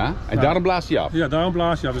ploffen. Ja. En daarom blaast hij af. Ja, daarom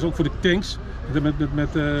blaas je af. Dat is ook voor de tanks. Met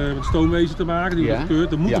stoomwezen te maken, die wordt gekeurd.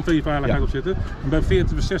 Daar moet een veiligheid op zitten. En bij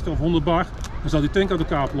 40, 60 of 100 bar, dan zal die tank uit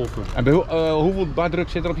elkaar ploffen. En bij hoeveel bar druk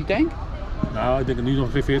zit er op die tank? Nou, ik denk dat nu nog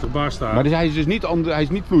ongeveer 40 bar staat. Maar dus hij is dus niet, hij is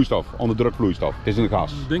niet vloeistof, onder druk vloeistof. Het is een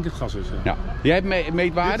gas. Ik denk het gas is. Ja. Jij hebt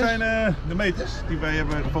meetwaardes? Dit zijn de meters die wij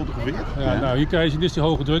hebben gefotografeerd. Ja, nou, hier krijg je dit is die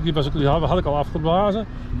hoge druk, die had ik al afgeblazen.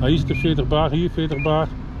 Nou, hier zit er 40 bar, hier 40 bar.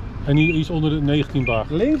 En hier iets onder de 19 bar.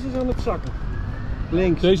 Links is aan het zakken.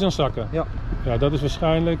 Links. Deze aan zakken? Ja. Ja, dat is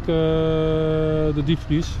waarschijnlijk de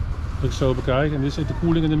diepvries. Als ik zo bekijk. En dit is de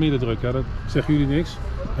koeling en de middendruk. Ja, dat zeggen jullie niks.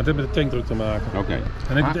 Maar het heeft met de tankdruk te maken. Oké.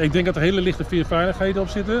 En ik denk dat er hele lichte veiligheden op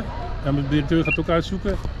zitten. Ja, de directeur gaat het ook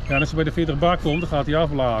uitzoeken. Ja, en als hij bij de 40 bar komt, dan gaat hij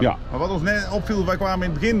afblazen. Ja. Maar wat ons net opviel, wij kwamen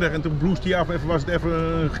in het begin er en toen bloest hij af, even was het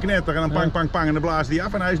even geknetter en dan pang, pang, pang en dan blaast hij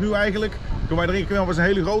af. En hij is nu eigenlijk, toen wij erin kwamen was een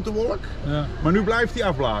hele grote wolk, maar nu blijft hij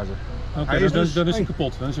afblazen. Oké, dan is hij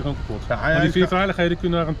kapot. Dan is hij gewoon kapot. Ja, maar die 4 veiligheden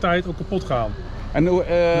kunnen na een tijd ook kapot gaan. En dan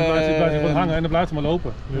blijft hij gewoon hangen en dan blijft hij maar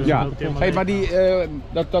lopen. Dus ja, hey, maar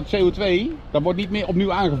dat CO2, dat wordt niet meer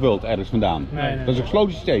opnieuw aangevuld ergens vandaan. Nee. Dat is een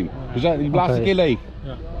gesloten systeem. Dus die blaast een keer leeg.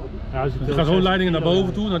 Ja. Ja, er gaan gewoon leidingen naar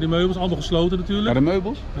boven toe, naar die meubels, allemaal gesloten natuurlijk. Naar de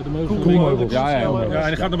meubels? Ja, de meubels. Ja, en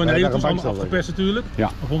die gaat naar beneden toe, allemaal afgeperst natuurlijk. Ja.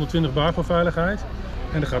 Op 120 bar voor veiligheid.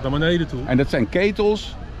 En dat gaat naar beneden toe. En dat zijn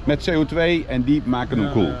ketels met CO2 en die maken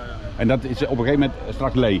hem koel. En dat is op een gegeven moment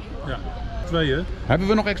straks leeg. Ja, 2 hè. Hebben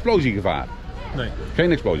we nog explosiegevaar? Nee.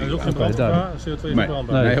 Geen explosie. Er is ook geen brandgevaar, CO2 is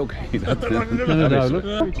brandbaar. Nee, oké. Dat is duidelijk.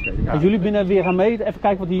 Als jullie binnen weer gaan meten, even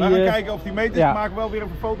kijken wat die... We gaan kijken of die meters maken, wel weer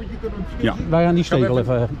even een fotootje kunnen we ja. Wij gaan die stekel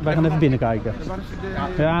even, wij gaan even binnenkijken.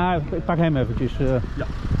 Ja, ik pak hem eventjes. Ja. Er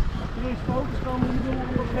is foto's komen niet door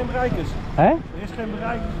omdat er geen bereik is. Hè? Er is geen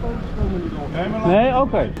bereik, dus foto's komen niet door. Nee,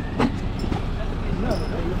 oké.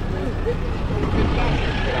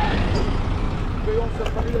 Kun je ons dat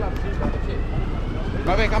van hier laten zien?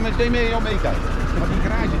 Maar wij gaan meteen mee jou meekijken. Want die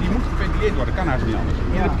garage die moet geventileerd worden, kan haast niet anders.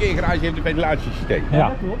 Iedere parkeergarage heeft een ventilatiesysteem.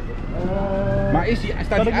 Ja. Maar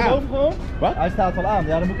staat hij aan? Wat? Hij staat al aan.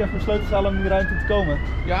 Ja, dan moet ik even een sleutel halen om in die ruimte te komen.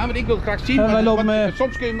 Ja, maar ik wil het graag zien.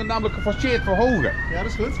 Soms kun je hem namelijk geforceerd verhogen. Ja,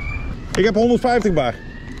 dat is goed. Ik heb 150 bar.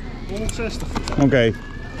 160. Oké.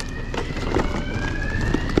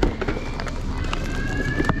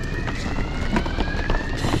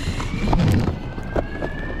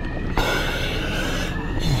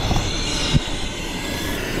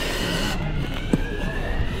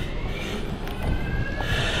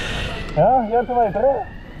 Ja, je hebt hem weten, hè?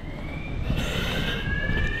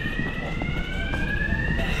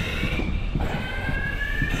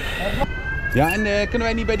 Ja, en kunnen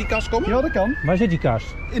wij niet bij die kast komen? Ja, dat kan. Waar zit die kast?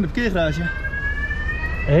 In de parkeergarage.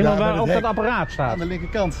 Helemaal waar ook dat apparaat staat? Aan de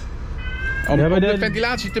linkerkant. Om de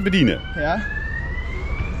ventilatie te bedienen? Ja.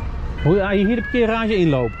 Hoe je hier de parkeergarage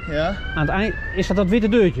inloopt? Ja. Aan het eind, is dat witte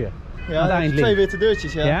deurtje? Ja, dat zijn 2 witte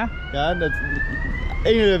deurtjes, ja. Ja? Ja, dat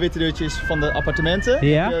ene witte deurtje is van de appartementen.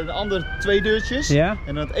 Ja. De andere 2 deurtjes. Ja.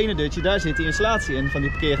 En dan het ene deurtje, daar zit die installatie in van die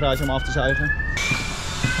parkeergarage om af te zuigen.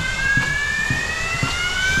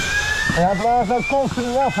 Ja, het blaast nou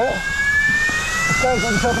continu af, hè? Kijk,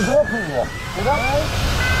 dan zet de druk hier. Zie je dat?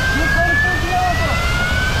 Hier komt de ventilator.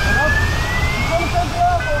 En dat? Hier komt de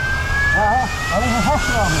ventilator. Ja, maar die is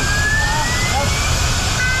vastgenomen.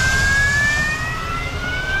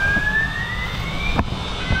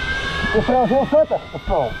 Het is trouwens heel vettig, dat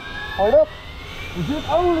zo. Hoor je dat? Er zit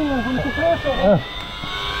olie in van de compressor. Ja.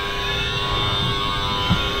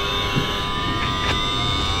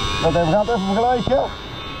 Oké, we gaan het even vergelijken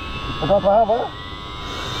met wat we hebben.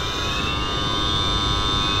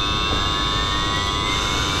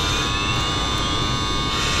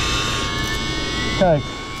 Kijk,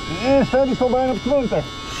 de eerste die stond bijna op 20.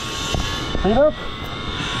 Zie je dat?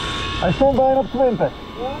 Hij stond bijna op 20. Ja.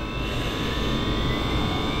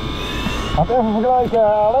 Laat even vergelijken,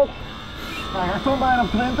 Alex. Kijk, hij stond bijna op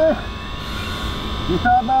 20. Die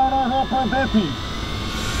staat nou nog op 13.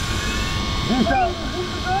 Die staat...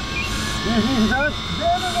 Die is niet gezakt.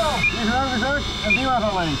 Die is wel gezakt en die was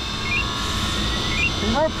al leeg. Zie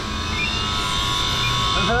je dat?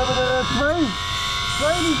 Dus we hebben er 2.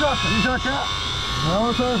 2 die zakken. Die zakken. Dan gaan we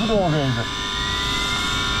het zo even doorgeven.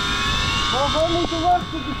 Maar we moeten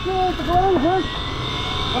wachten op de stilte, geloof ik.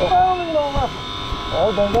 Dat gaan we dan wachten. Ja,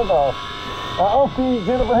 ik denk dat wel. Maar of die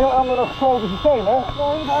zit op een heel ander gesloten systeem, hè?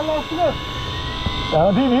 Nee, hij loopt terug. Ja,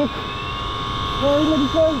 maar die niet. Nee, met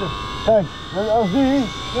die tweede. Kijk, als die...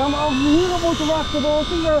 Ja, maar als we hierop moeten wachten tot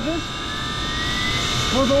die weg is,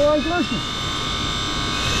 wordt het wel een klusje.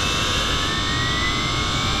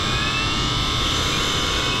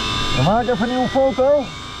 Dan maak ik even een nieuwe foto.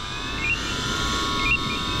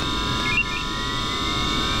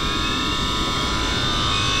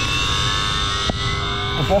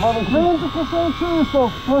 Ik heb al een 20%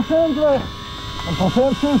 zuurstof, procent weg. Een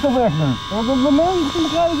procent zuurstof weg nu. Want op de 19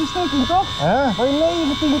 krijg je verstikking, toch? Hè? Bij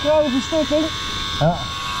 19 krijg je verstikking. Ja.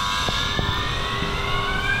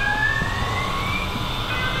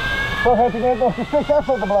 Toch heeft hij net nog een stuk af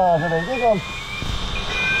te blazen, denk ik, want...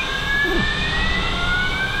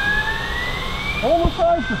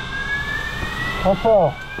 150. Wat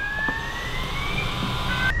zo?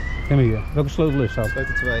 Kijk maar hier, welke sleutel is dat?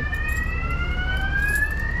 Sleutel 2.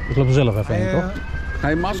 Ik loop er zelf even in, toch? Ga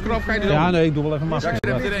je masker of ga je er Ja, nee, ik doe wel even masker. Ja,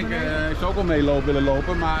 ik zit even te denken, ik zou ook wel mee willen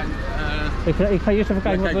lopen, maar... Ik ga eerst even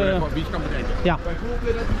kijken wat... wie kan bedenken. Ja. Wij geloven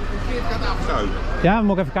dat hij verkeerd gaat afzuigen. Ja, we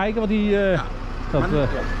moeten even kijken wat die... Ja.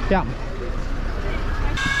 Ja.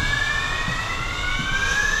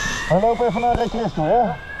 We lopen even naar de reclist toe, hè?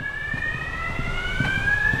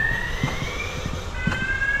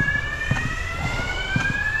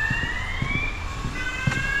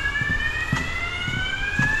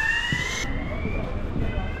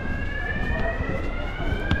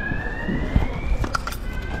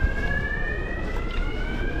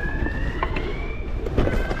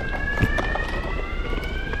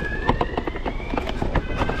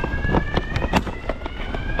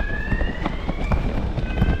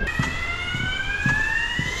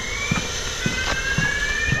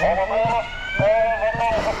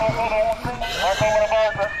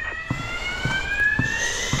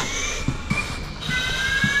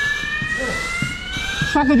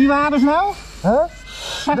 Zakken die waardes nou? Huh?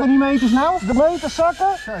 Zakken die meters nou? De meters zakken?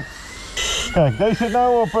 Kijk, deze zit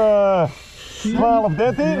nou op 12,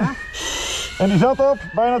 13. Ja. En die zat op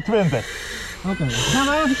bijna 20. Oké. Gaan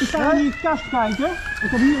we even staan in die kast kijken. Ik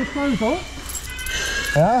heb hier een sleutel.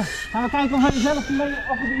 Ja? Gaan we kijken of we zelf of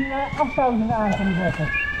we die afsluiting aan kunnen zetten.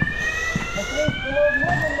 Dat is gewoon nog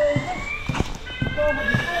een beetje.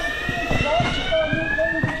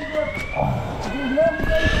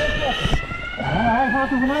 Hij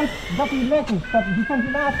gaat ervan uit dat hij lek is, dat die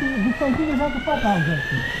ventilatie, die ventielen zijn kapot aan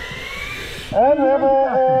zetten. En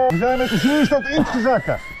we zijn met de zuurstof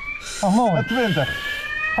ingezakken. Oh, mooi. Met 20.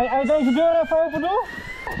 Ga je deze deur even open doen?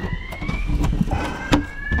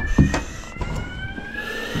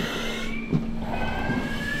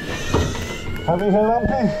 Gaan we hier geen lamp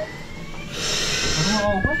in? Dat doen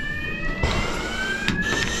we open.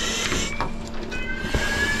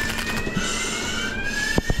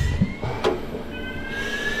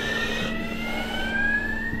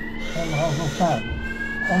 Onderhoud nog staan.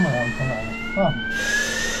 Onderhoud van alles. Oh,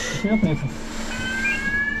 dat scheelt niks.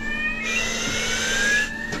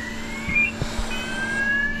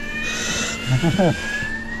 Wat is dit?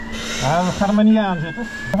 Ja, we gaan hem maar niet aanzetten.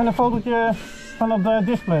 Even een fotootje van het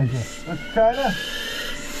displaytje. Even kijken.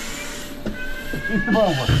 Iets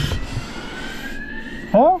erboven.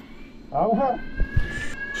 Huh? Over.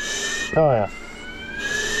 Oh ja.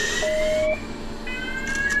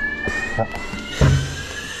 Ja.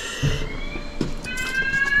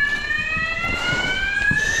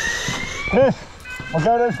 Chris, mag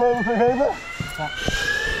jij deze foto geven? Ja.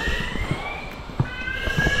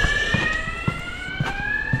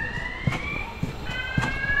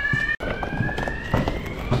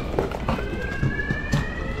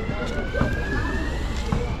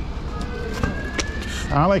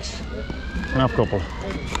 Alex, en afkoppelen.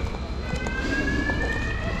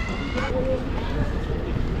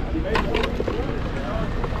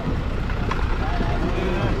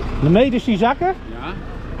 De meters die zakken? Ja,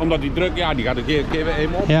 omdat die druk, ja, die gaat een keer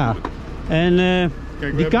even op. Ja. En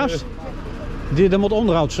Kijk, die kast, daar moet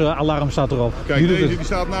onderhoudsalarm staat erop. Kijk, deze die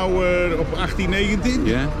staat nou op 18, 19.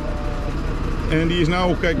 Ja. En die is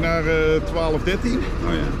nou, kijk naar 12, 13.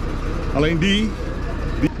 Oh ja. Alleen die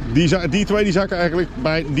twee die zakken eigenlijk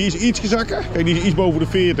bij, die is iets gezakken. Kijk, die is iets boven de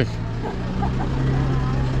 40.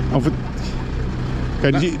 Of het,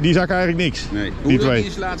 kijk, die zakken eigenlijk niks. Nee. Die Hoe twee. die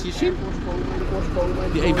installatie is zien?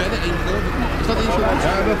 Die één verder, één verder. Is dat de installatie?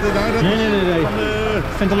 Ja, dat Nee. van de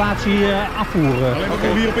Ventilatie afvoeren. alleen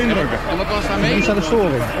maar hier op indrukken. En wat was daarmee? Die staat een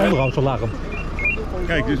storing, onderhoudsalarm.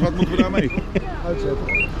 Kijk, dus wat moeten we daarmee?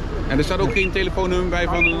 En er staat ook geen telefoonnummer bij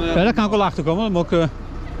van een... Ja, daar kan ik wel achter komen. Dan moet ik,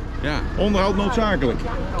 Ja. Onderhoud noodzakelijk.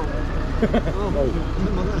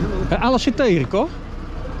 alles zit tegen, hoor.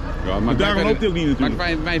 Ja, Maar daarom loopt hij ook niet natuurlijk.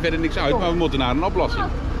 Maakt mij verder niks uit, maar we moeten naar een oplossing.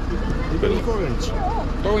 Ik ben niet voor eens.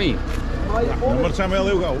 Toch niet? Ja, maar het zijn wel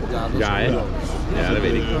heel gauw. Ja, hè? Ja, dat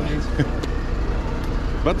weet ik.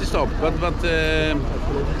 Wat is het op?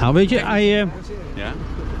 Nou, weet je, Ja?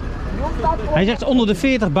 hij zegt onder de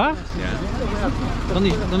 40 bar. Ja.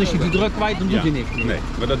 Dan is hij die druk kwijt, dan doet hij niks meer. Nee,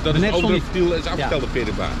 maar dat is ook is afgesteld op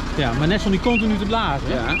 40 bar. Ja, maar net stond hij continu te blazen.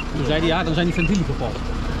 Ja. Toen zei hij, ja, dan zijn die ventielen kapot.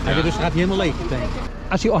 Hij zei, dus gaat hij helemaal leeg, denk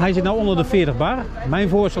ik. Hij zit nou onder de 40 bar. Mijn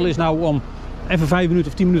voorstel is nou om even 5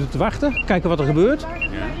 minuten of 10 minuten te wachten. Kijken wat er gebeurt. Ja.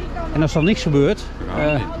 En als er niks gebeurt,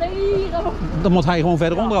 dan moet hij gewoon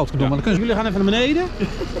verder onderhoud gaan doen. Maar dan kunnen jullie gaan even naar beneden.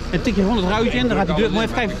 En tik je gewoon het ruitje in. Dan gaat die deur, moet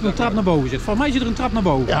even kijken of er een trap naar boven zit. Volgens mij zit er een trap naar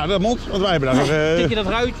boven. Ja, dat moet, want wij hebben daar Tik je dat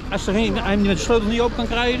ruitje, als er hij hem met de sleutel niet open kan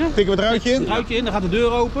krijgen. tikken we het ruitje in. Het ruitje in, dan gaat de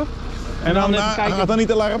deur open. En dan even kijken. gaat dan niet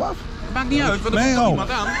de alarm af? Maakt niet uit, want er Nee, komt toch oh. iemand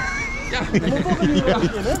aan.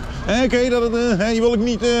 Ja. Oké, dat het, je wil ik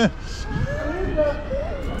niet. We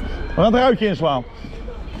gaan het ruitje inslaan.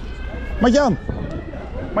 Matjan.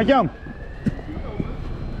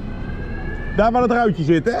 Daar waar het ruitje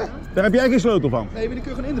zit, hè? Daar heb jij geen sleutel van. Nee, maar die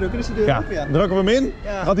kun je gewoon indrukken, dan is de deur open, ja. Dan drukken we hem in,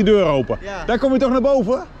 gaat die deur open. Ja. Daar kom je toch naar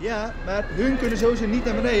boven? Ja, maar hun kunnen sowieso niet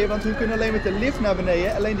naar beneden, want hun kunnen alleen met de lift naar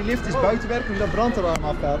beneden. Alleen die lift is buiten werking omdat brandalarm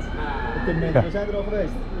afgaat. We zijn er al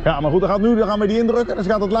geweest. Ja, maar goed, dan gaan we die indrukken, dan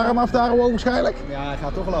gaat het alarm af daar ook waarschijnlijk. Ja, hij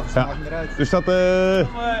gaat toch wel af, dus maakt hem eruit. Dus dat,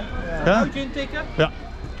 Houtje intikken. Ja.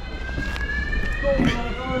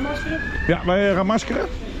 Ja, wij gaan maskeren.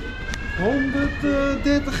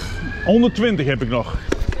 130. 120 heb ik nog.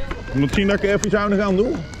 Misschien dat ik even zuinig aan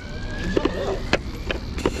doe.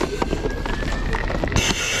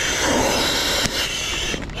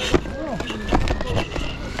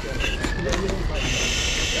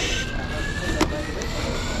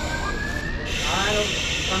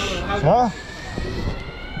 Ja?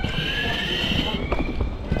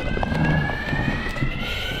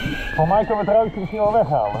 Voor mij kunnen we het ruitje misschien wel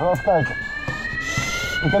weghalen. Zullen we even kijken.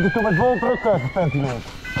 Ik heb dit toen met vol druk geventileerd.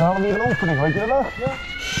 Dan hadden we hier een oefening, weet je dat nog? Ja.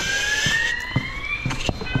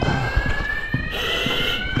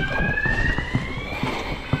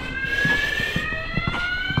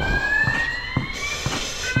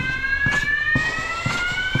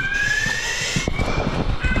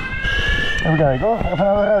 Even kijken hoor, even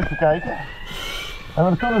naar het ruitje kijken. En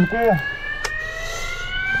we kunnen eens een keer...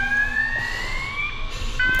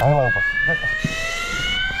 Heel open.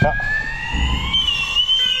 Ja.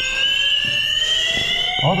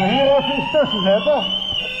 We moeten hier even iets tussen zetten.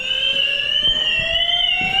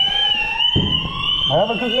 We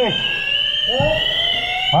hebben het niks.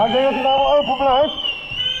 Maar ik denk dat hij nou wel open blijft.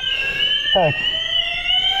 Kijk.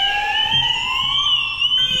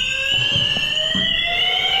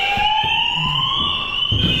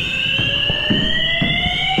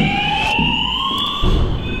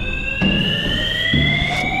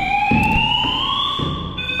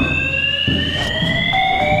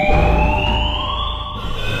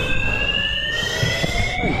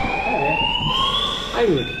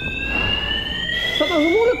 Is dat nou zo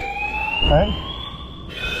moeilijk? Nee.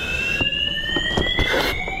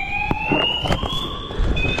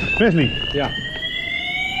 Wesley. Ja.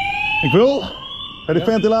 Ik wil dat de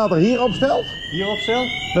ventilator hier opstelt. Hier opstelt?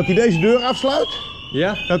 Dat hij deze deur afsluit.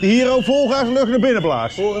 Ja. Dat hij hier ook volgaas lucht naar binnen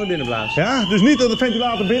blaast. Voor naar binnen blazen. Ja, dus niet dat de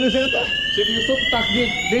ventilator binnen zit. Zit hier een stopcontact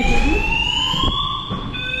dicht hier?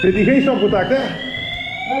 Zit hier geen stopcontact, hè?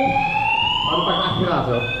 Oh, dan pak ik accuraat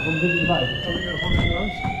wel. Dan zit hij erbij.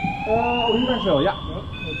 Oh, hier langs wel, ja.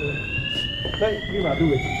 Nee, prima,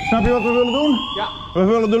 doe ik. Snap je wat we willen doen? Ja. We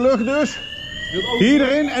willen de lucht dus hier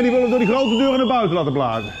erin en die willen door die grote deuren naar buiten laten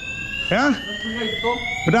blazen. Ja? Dat is begrepen, toch?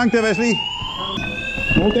 Bedankt hè Wesley.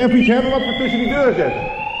 We moeten even iets hebben wat we tussen die deur zetten.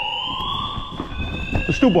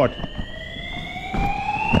 Een stoepbord.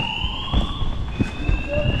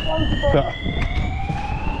 Ja.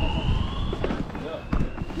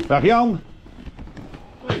 Dag Jan.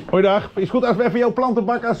 Goeiedag. Is het goed als we even jouw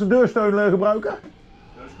plantenbak als de deursteun gebruiken?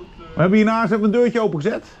 We hebben hiernaast even een deurtje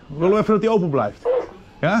opengezet. We willen even dat die open blijft.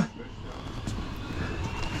 Ja?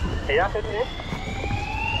 Ja, zit erin.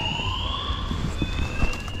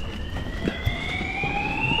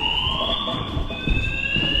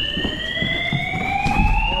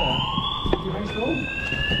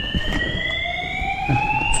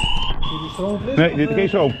 Nee, dit is geen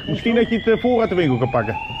stroom. Misschien dat je het voor uit de winkel kan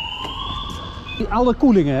pakken. Alle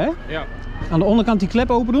koelingen, hè? Ja. Aan de onderkant die klep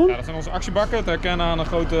open doen? Ja, dat zijn onze actiebakken. Te herkennen aan een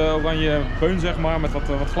grote oranje beun, zeg maar, met wat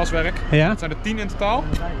glaswerk. Ja. Dat zijn er 10 in totaal.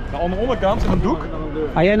 Aan de onderkant is een doek.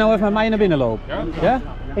 Ga jij nou even met mij naar binnen lopen? Ja? Ja?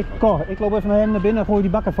 Ik loop even naar hem naar binnen, gooi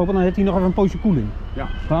die bak even open, dan heeft hij nog even een poosje koeling. Ja.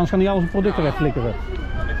 Maar anders kan hij al zijn producten wegflikkeren.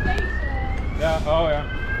 Ja, oh ja.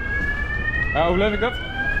 Ja, overleef ik dat?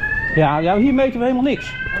 Ja, hier meten we helemaal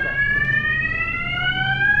niks.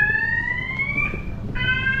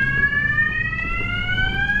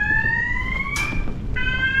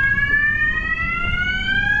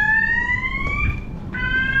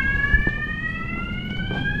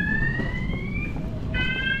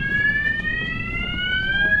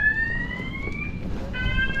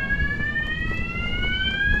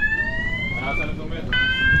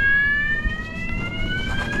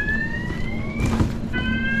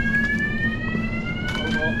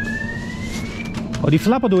 Oh, die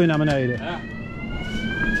flappen doe je naar beneden. Ja.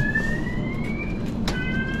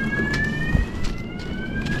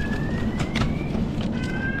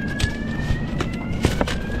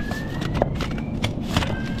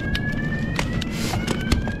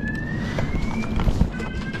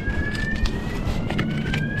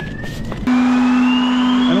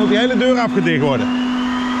 En dan moet die hele deur afgedicht worden.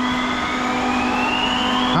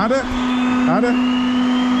 Harder, harder.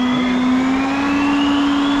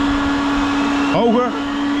 Hoger.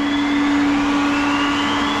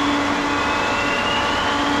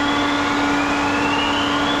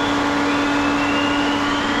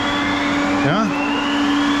 Ja?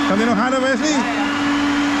 Kan die nog harder, Wesley?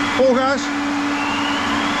 Vol gas.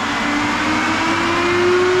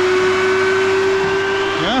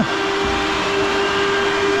 Ja.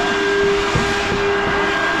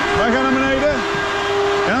 Wij gaan naar beneden.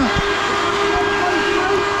 Ja.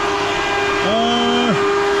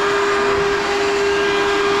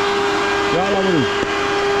 Ja, laten we doen.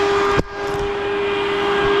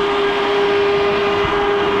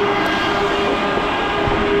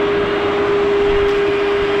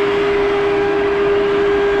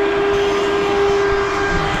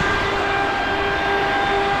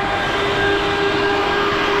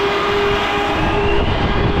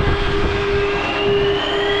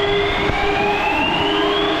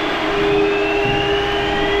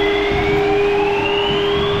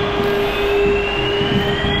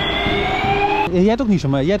 Jij hebt ook niet zo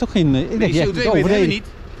mee. Jij hebt ook geen. Ik denk, nee, CO2 meter hebben we niet.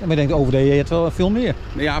 Ja, maar ik denk over je hebt wel veel meer.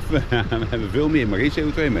 Nee, ja, we hebben veel meer, maar geen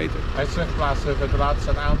CO2 meter. Hij is geplaatst, ventilator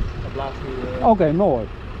staat aan. Oké, mooi.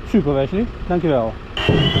 Super Wesley, dankjewel.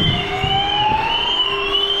 Blaas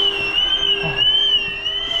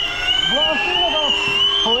in het af.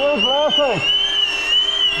 Goed, blaas uit.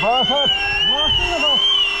 Blaas uit. Blaas in het af.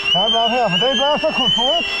 Ja, blaas af. Deze blaast ook goed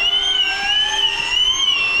voor.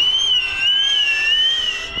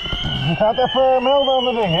 Je gaat even melden aan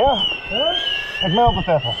de ding, ja? Ik meld het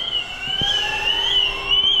even.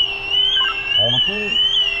 110.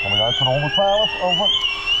 Kom je uit voor de 112, over.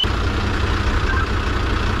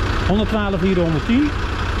 112 hier de 110.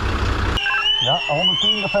 Ja,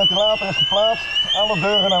 110, de ventilator is geplaatst. Alle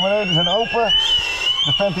deuren naar beneden zijn open.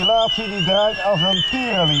 De ventilatie die draait als een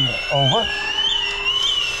tierenlier, over.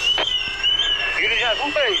 Jullie zijn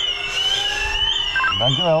goed bezig.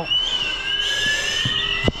 Dankjewel.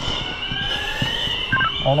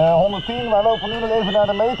 En 110, wij lopen nu nog even naar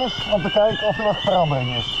de meters om te kijken of er nog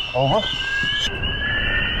verandering is. Over.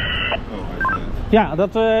 Ja,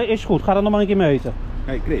 dat is goed. Ga dat nog maar een keer meten.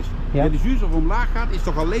 Hey Chris, Ja? de zuurstof omlaag gaat is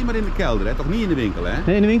toch alleen maar in de kelder, hè? Toch niet in de winkel, hè?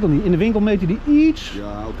 Nee, in de winkel niet. In de winkel meten die iets.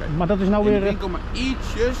 Ja, oké. Maar dat is nou in weer. de winkel maar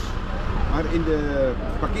ietsjes, maar in de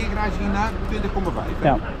parkeergarage hierna 20,5.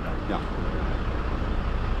 Ja. Ja.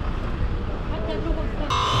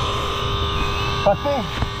 Pak die.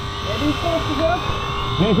 Die is gezakt.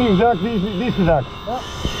 Die is niet gezakt, die is gezakt. Ja.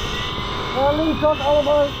 Ja, linkzak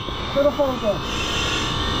allemaal telefoon.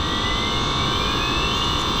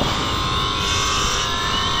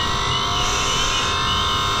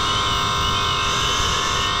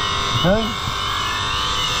 Oké.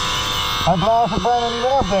 Hij blaast het bijna niet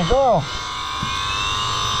meer af, denk ik wel.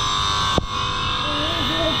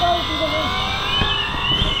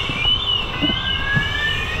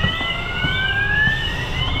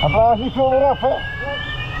 Hij blaast niet veel meer af, hè?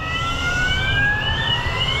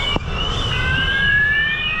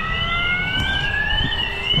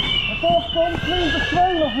 Het komt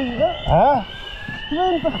 20-2 nog hier, hè? Hè?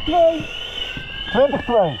 20-2.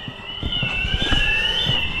 20-2.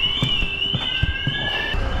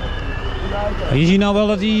 Je ziet nou wel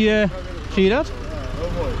dat die. Zie je dat? Ja, heel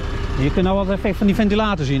mooi. Je kunt nou wel het effect van die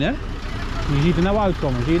ventilator zien, hè? Je ziet er nou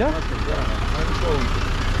uitkomen, zie je dat?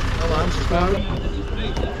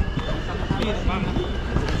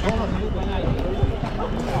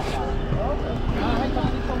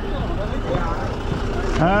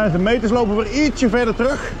 De meters lopen weer ietsje verder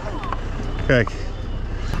terug. Kijk.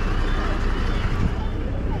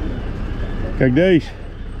 Kijk deze.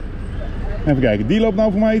 Even kijken, die loopt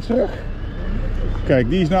nou voor mij iets terug. Kijk,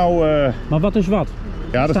 die is nou... Maar wat is wat?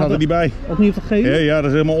 Ja, dat staat er niet bij. Ook niet op het geheel? Ja, dat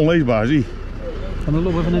is helemaal onleesbaar, zie. Dan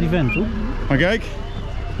lopen we even naar die vent toe. Maar kijk.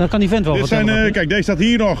 Dan kan die vent wel dit zijn, kijk, deze staat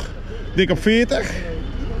hier nog dik op 40.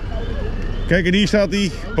 Kijk, en hier staat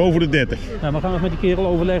die boven de 30. Ja, maar gaan we met die kerel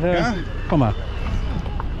overleggen. Ja? Kom maar.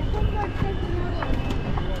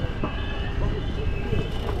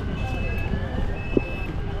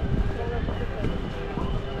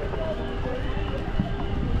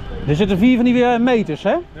 Er zitten 4 van die meters,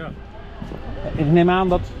 hè? Ja. Ik neem aan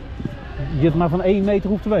dat je het maar van 1 meter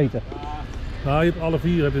hoeft te weten. Nou, je hebt alle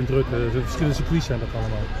 4 heb je een druk. Verschillende circuits zijn dat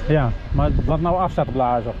allemaal. Ja, maar wat nou af staat te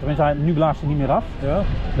blazen, tenminste nu blaast hij niet meer af. Ja.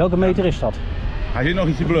 Welke meter is dat? Hij zit nog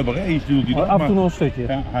iets te blubberen, hè? Af en toe nog een stukje.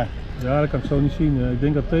 Ja, dat kan ik zo niet zien. Ik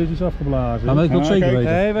denk dat deze is afgeblazen. Maar ik wil het zeker kijk,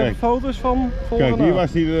 weten. Nee, we hebben foto's van Kijk, hier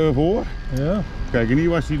was hij ervoor. Ja. Kijk, en hier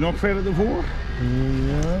was hij nog verder ervoor.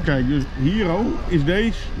 Ja. Kijk, dus hier is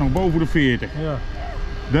deze nog boven de 40. Ja.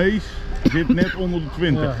 Deze zit net onder de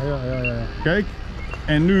 20. Ja. Kijk,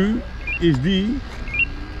 en nu is die...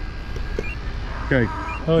 Kijk,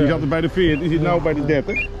 Die zat er bij de 40, die zit nou bij de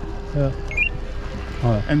 30. Ja. Oh,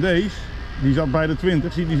 ja. En deze, die zat bij de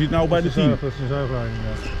 20, die zit nou bij de 10. Dat is een zuigleiding,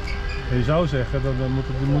 ja. Je zou zeggen, dan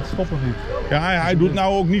moet stoppen of niet? Ja, hij doet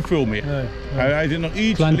nou ook niet veel meer. Nee. Hij zit nog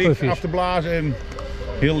iets Kleine licht puffjes. af te blazen en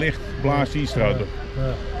heel licht blaast hij eruit. Ja.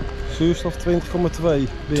 Zuurstof 20,2.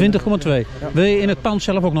 20,2. Wil je in het pand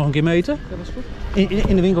zelf ook nog een keer meten? Ja, dat is goed.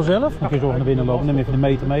 In de winkel zelf? Dan kun je zo naar binnen lopen, neem even de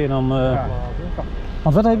meter mee en dan...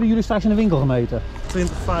 Want wat hebben jullie straks in de winkel gemeten? 20,5,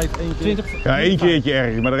 1 keer. 20... Ja, één keertje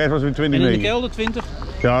ergens, maar de rest was weer 20,9. En in de kelder 20?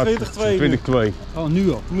 Ja, 20,2. 20,2. Oh,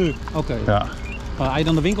 nu al? Nu. Oké. Ja. Ga je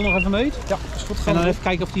dan de winkel nog even meet? Ja, dat is goed. En dan even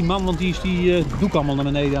kijken of die man, want die is die doek allemaal naar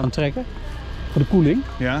beneden aan het trekken. Voor de koeling.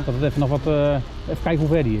 Ja. Dat het even nog wat... even kijken hoe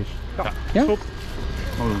ver die is. Ja, Ja? goed.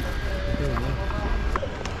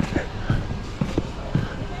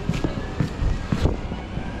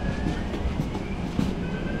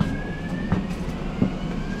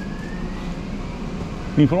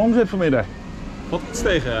 Niet van omzet vanmiddag. Wat iets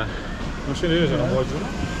tegen, ja. Misschien is er een woordje.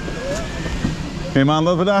 Neem aan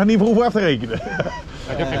dat we daar niet voor hoeven af te rekenen.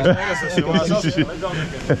 Ik heb geen Engels, maar dat is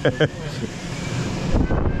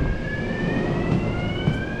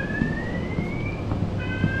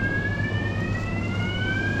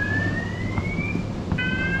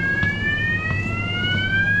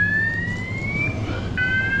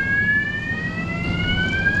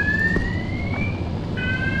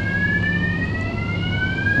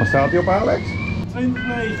Wat staat hij op, Alex? 20,9.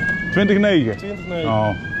 20,9. 20,9. Oh.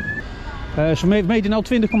 Ze meten nou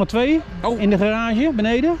 20,2 in de garage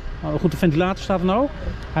beneden. Nou, goed, de ventilator staat er nou.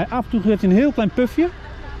 Af en toe heeft hij een heel klein puffje.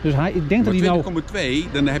 Dus ik denk dat hij nou...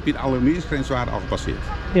 20,2, dan heb je het alarmeringsgrenswaarde al gepasseerd.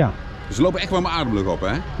 Ja. Dus ze lopen echt wel mijn ademlucht op,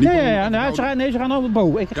 hè? Ja. Nee, ze gaan over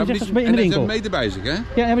boven. Ik heb gezegd dat ze in de winkel. En ze hebben meter bij zich,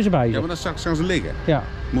 hè? Ja, hebben ze bij zich. Ja, maar dan straks gaan ze liggen. Ja.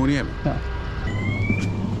 Moet je niet hebben. Ja.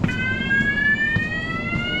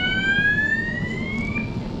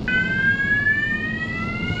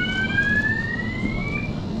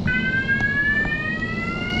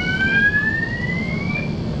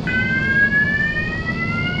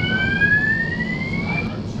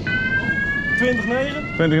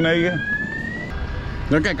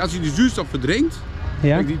 Nou kijk, als hij de zuurstof verdrinkt,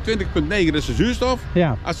 ja. die 20,9 dat is de zuurstof.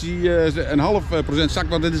 Ja. Als hij een half procent zakt,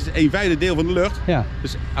 want dat is 1/5 deel van de lucht. Ja.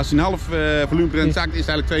 Dus als hij een half volumeprocent zakt, is het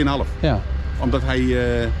eigenlijk 2,5. Ja. Omdat hij...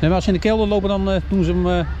 Nee, maar als ze in de kelder lopen, dan doen ze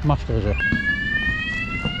hem maskeren, zeg.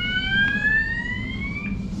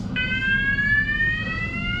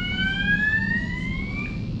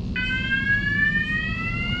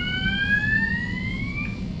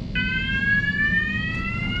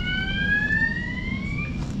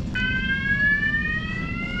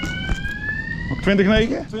 Op 20,9?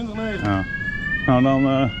 20,9. Ja. Nou,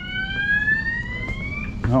 dan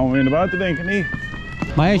gaan we weer naar buiten denken, niet?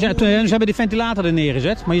 Maar ze hebben die ventilator er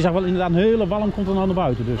neergezet, maar je zag wel inderdaad een hele walm komt er nou naar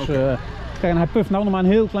buiten. Dus kijk, en hij puft nou nog maar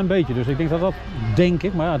een heel klein beetje. Dus ik denk dat denk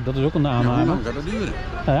ik, maar ja, dat is ook een aanname. Ja, hoe lang gaat dat duren?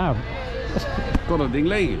 Nou ja. Tot het ding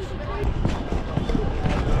leeg is.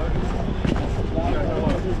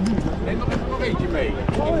 Neem nog eentje mee.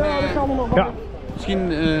 Oh ja, dat kan nog. Ja.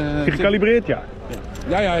 Misschien... Gecalibreerd, ja.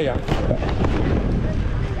 Ja.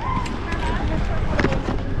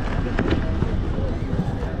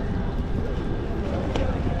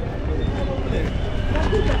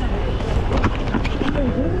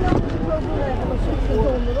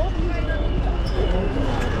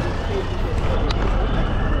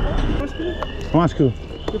 Masker.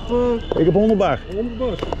 Ik heb 100 bar. 100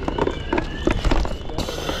 bar.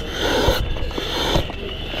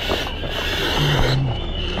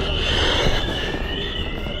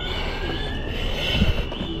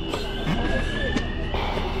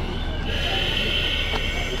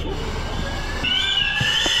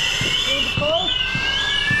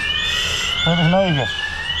 Dat is 9.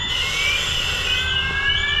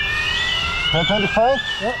 25?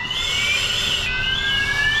 Ja.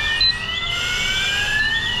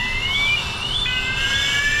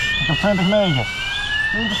 Ik heb 20,9.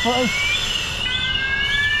 25.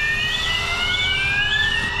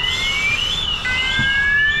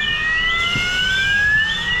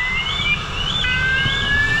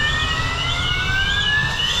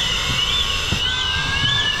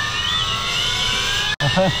 Dat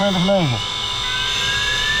is 25,9.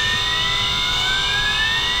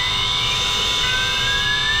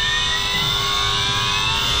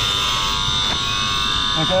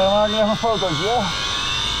 Oké, dan maak ik even een fotootje, ja?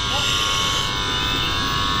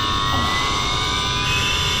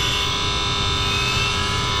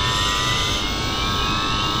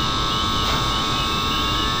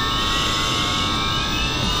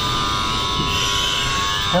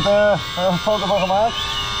 Ik heb er een foto van gemaakt.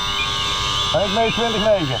 Ik meet 20,9.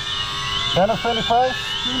 Jij nog 25?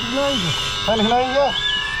 20 9.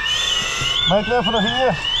 Meter even naar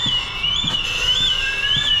hier.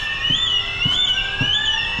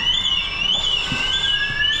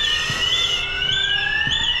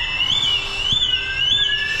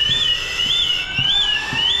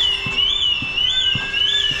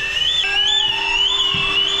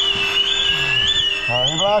 Nou,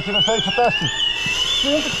 die blaas je nog steeds fantastisch.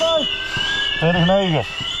 20 9.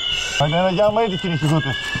 Maar ik denk dat jouw metertje niet zo goed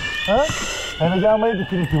is. Huh? Ik denk dat jouw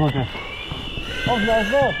metertje niet zo goed is. Of juist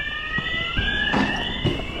wel.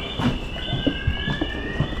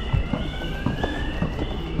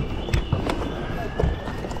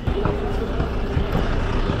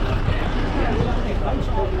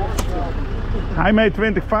 Hij meet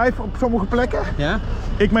 20,5 op sommige plekken. Ja.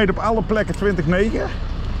 Ik meet op alle plekken 20,9.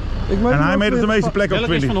 En hij meet op de meeste plekken op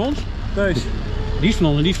 20. Welke is van ons? Deze. Die is van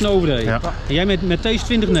ons en die is van over. Ja. En jij met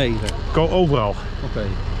deze 20,9. Overal. Oké.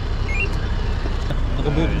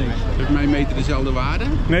 Dat gebeurt niks. Heeft mijn meter dezelfde waarde?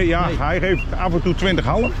 Nee, ja, nee. Hij geeft af en toe 20,5.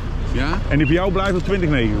 Ja? En die voor jou blijft op 20,9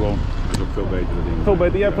 gewoon. Dat is ook veel beter. Veel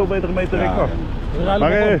beter, jij hebt veel betere meter dan ik hoor.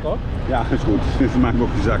 Maar ja, dat is goed. Dus maak me op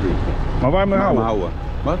je zak in. Maar waar moet je houden?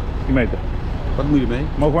 Wat? Die meter. Wat moet je mee?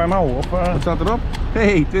 Mogen wij hem houden? Of, wat staat erop?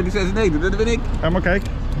 Hey, 2096, dat ben ik. Ja, maar kijk.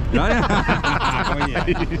 Ja, ja.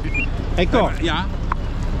 Hey, Cor. Ja.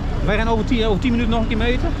 Wij gaan over 10 minuten nog een keer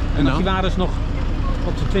meten. En als die waardes nog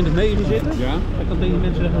op de 20,9 zitten, ja. Dan kan tegen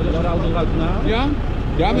mensen zeggen dat de auto eruit gaan halen. Ja?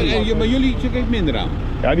 Ja, maar jullie geeft minder aan.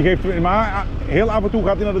 Ja, die geeft, maar heel af en toe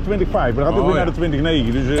gaat hij naar de 20,5. Dan gaat hij ook weer naar de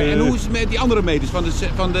 20,9. Dus, en hoe is het met die andere meters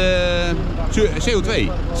van de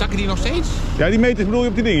CO2? Zakken die nog steeds? Ja, die meters bedoel je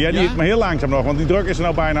op die dingen. Ja, die is maar heel langzaam nog, want die druk is er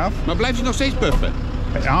nou bijna af. Maar blijft hij nog steeds puffen?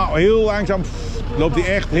 Ja, heel langzaam loopt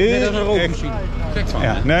hij echt heel... Net als een rookmachine. Gek van,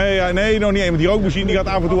 ja. Nee, nog niet. Maar die rookmachine die gaat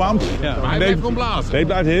af en toe aan. Ja, maar hij blijft gewoon blazen. Die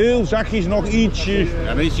blijft heel zachtjes nog ietsje. Ja,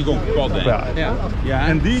 dan is hij gewoon kapot. Ja.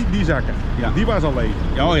 En die zakken, die was al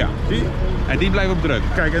leeg. Oh ja. Die? En die blijft op druk.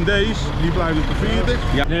 Kijk, en deze, die blijft op de 40.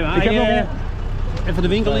 Ja. Nee, maar ik heb nog even de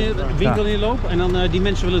winkel inlopen en dan die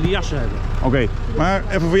mensen willen die jassen hebben. Oké, maar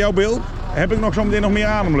even voor jouw beeld, heb ik nog zo meteen nog meer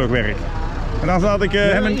ademluchtwerk. En dan laat ik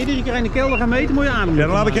hem iedere keer in de kelder gaan meten, moet je ademlucht.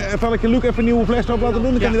 Ja, dan zal ik Luc even een nieuwe fles op laten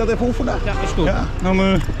doen, dan kan hij dat even oefenen. Ja, is goed. Ja,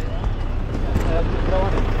 dan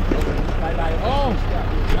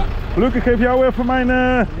Luc, ik geef jou even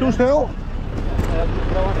mijn toestel.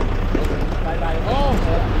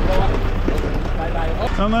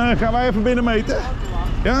 Dan gaan wij even binnen meten.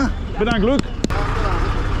 Ja, bedankt Luc.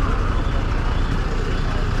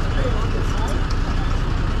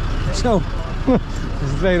 Zo, dat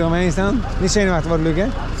is de tweede omheen staan. Niet zenuwachtig worden, Luc, hè?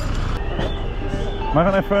 Maar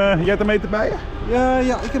gaan even, jij hebt een meter bij je?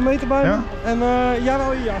 Ja, ik heb een meter bij me. En jij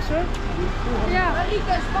wel je jas, hè? Ja,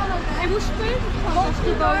 spannend. Hij moest spulletjes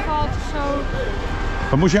die ik boven had of zo.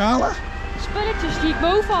 Wat moest je halen? Spulletjes die ik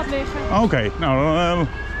boven had liggen. Oké, nou dan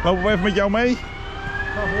lopen we even met jou mee.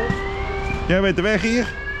 Jij weet de weg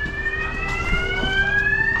hier.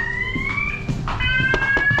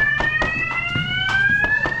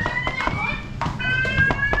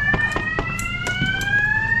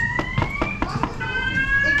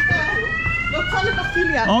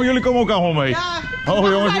 Oh, jullie komen ook allemaal mee? Ja. Oh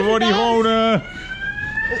jongens, we worden hier gewoon...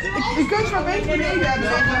 Je kunt ze maar beter beneden hebben,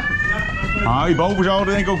 zeggen. Ah, hierboven zou er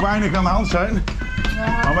denk ik ook weinig aan de hand zijn.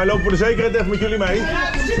 Ja. Maar wij lopen voor de zekerheid even met jullie mee. Ja,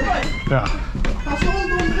 super. Ja. Ga zo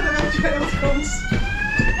onderen, dan weet je wel wat komt.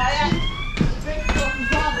 Ja, ja.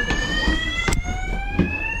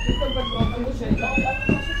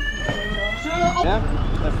 Ja,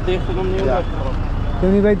 even dichter om niet op. Kun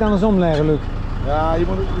je niet beter andersom leggen, Luc? Ja, je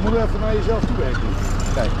moet even naar jezelf toe werken.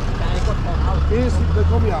 Kijk. Eerst, daar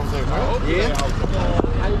kom je aan, zeg maar. Hier.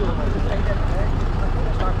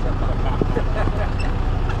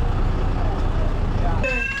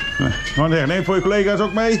 Nou, neem voor je collega's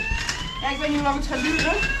ook mee. Ja, ik weet niet hoe lang het gaat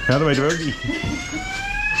duren. Ja, dat weten we ook niet.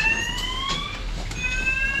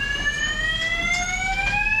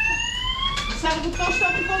 Staat er een kast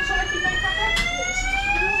op die kant, zal ik die meepakken?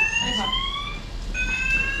 Even.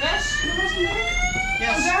 Yes, dat was die mee? Yes.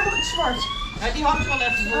 Oh, daar nog iets zwart. Ja, die hangt wel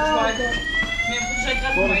even volgens mij. Neem voor de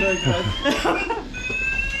zekerheid mee.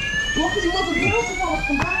 Mocht er iemand op heel toevallig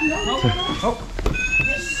vandaag nodig hebben? Oh.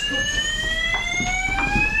 Yes, goed.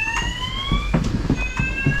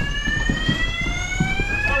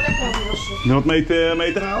 Wat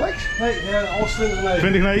meter Alex? Nee, alles 20,9.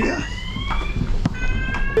 20,9?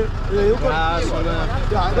 Heel kort.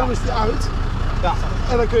 Ja, en dan is die uit. Ja.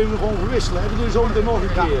 En dan kun je hem gewoon verwisselen. En dan doe je zo meteen nog een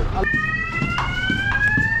keer.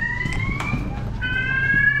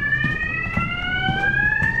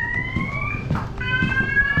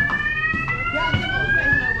 Ja, ik heb ook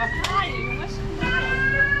meegenomen. Draaien, jongens.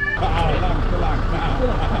 Te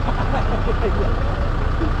lang.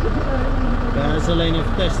 alleen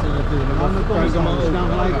even testen natuurlijk. Dan kom ik dan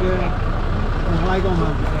gelijk om.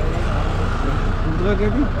 Hoe druk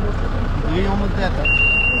heb je? 330.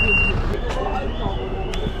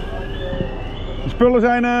 De spullen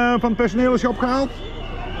zijn van het personeel is opgehaald.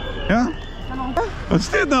 Ja? Wat is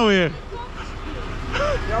dit nou weer?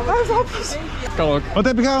 Kan ook. Wat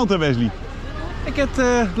heb je gehaald, Wesley? Ik heb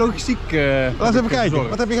logistiek. Laat eens even kijken.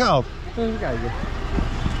 Wat heb je gehaald? Even kijken.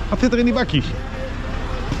 Wat zit er in die bakjes?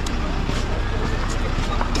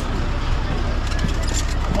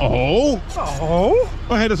 Oh!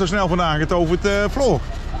 Waar heb je dat zo snel vandaan getoverd, Floor?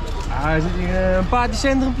 Er zit hier een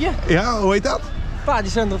partycentrumpje. Ja, hoe heet dat?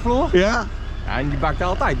 Partycentrum Floor. Ja? Ja, en die bakt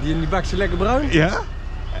altijd. Die bakt ze lekker bruin. Ja?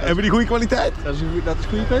 Hebben die goede kwaliteit? Dat is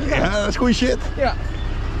goede kwaliteit. Ja, dat is goede shit. Ja.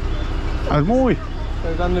 Dat is mooi.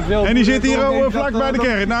 En die zit hier ook vlak bij de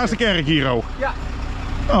kerk, naast de kerk hier ook. Ja.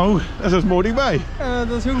 Oh, dat is mooi dichtbij.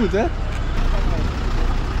 Dat is heel goed, hè?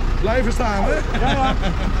 Blijven staan, hè? Ja.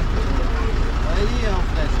 Hier al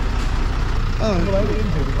fles. Oh, ik wil even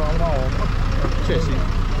inzitten, gaan we nou. 16.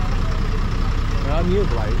 Ja, niet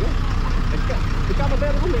opblijven. Ik kan er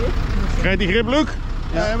verder om meer. Krijgt die grip, Luc?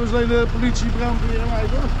 Ja, hebben ze alleen de politie, brandweer en wij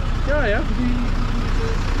toch? Ja, ja.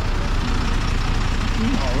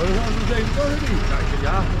 Nou, we gaan zo even toch niet.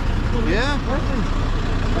 Ja. Ja?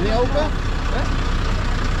 Kan die open? Ja.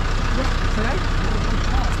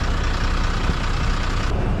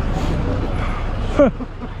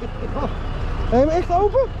 Heb je hem echt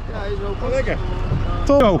open? Ja, hij is open. Lekker.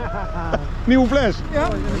 Top. Nieuwe fles. Ja.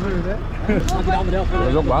 Dat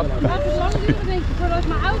is ook wat. Wat is lang duren denk je voordat ik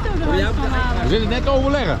mijn auto eruit kan halen? We zitten net te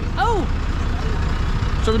overleggen. Oh!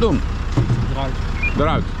 Wat zullen we doen?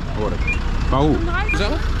 Eruit, hoor ik. Maar hoe?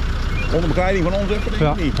 Zelf? Onder begeleiding van ons even,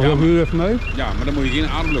 denk ik niet. Wil je nu even mee? Ja, maar dan moet je geen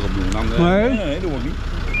ademlucht op doen. Dan, Nee, doen we niet.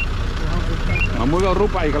 Maar moet je wel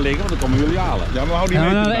roepen eigen liggen, want dan komen jullie halen. Ja, we houden die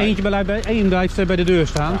meter erbij. Eentje één blijft bij de deur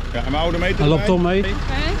staan. Ja, en we houden de meter Dan loopt erbij. Tom mee.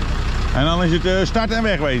 En dan is het starten en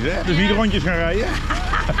wegwezen, hè? Dus 4 rondjes gaan rijden.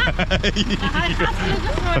 Hij gaat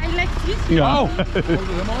gelukkig voor elektrisch. Ja. Oh. Heb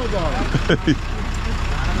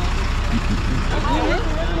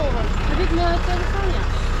ik mijn telefoon, ja?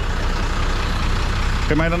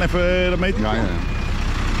 Geef mij dan even dat meter. Ja, ja.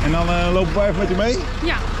 En dan lopen wij even met u mee.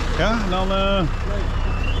 Ja. Ja, en dan...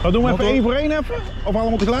 wat doen we even 1 voor 1 even? Of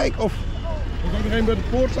allemaal tegelijk? Of... Moet ook nog één bij de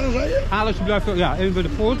poort staan, zei je? Alex blijft even bij de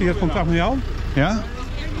poort, die heeft contact met jou. Ja.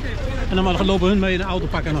 En dan lopen hun mee in de auto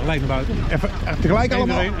pakken en dan gelijk naar buiten. Even tegelijk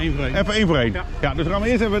allemaal? Één voor één. Even 1 voor 1. Ja, dus dan gaan we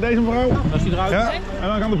eerst even deze mevrouw. Als die eruit. Ja, en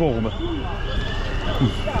dan gaan de volgende.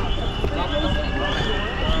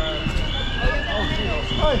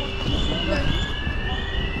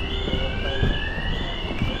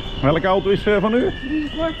 Welke auto is van u? Die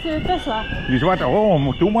zwarte Tesla. Die zwarte,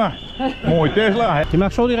 oh, doe maar. Mooie Tesla. Hè? Je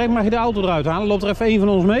mag zo direct de auto eruit halen. Loopt er even één van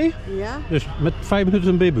ons mee. Ja. Dus met 5 minuten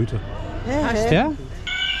een B-buten. Ja?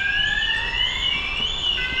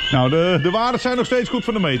 Nou, de waarden zijn nog steeds goed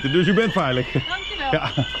van de meter, dus u bent veilig. Dankjewel. Ja.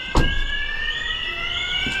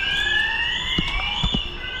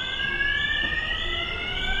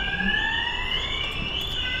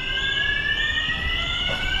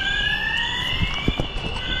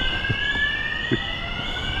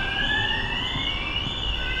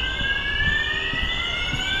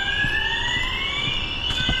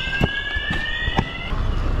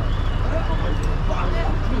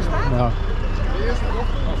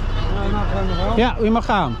 Ja, u mag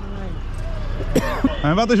gaan.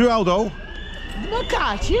 En wat is uw auto? Mijn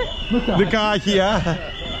kaartje. De kaartje, ja.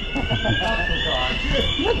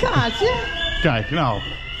 Mijn kaartje. Kijk, nou.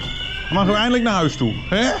 Dan mag u eindelijk naar huis toe,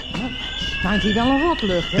 hè? Staat hier wel een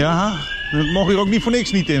rotlucht, hè? Ja, dat mocht hier ook niet voor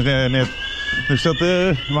niks niet in net. Dus dat,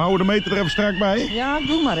 we houden de meter er even strak bij. Ja,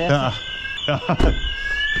 doe maar even. Ja. Ja.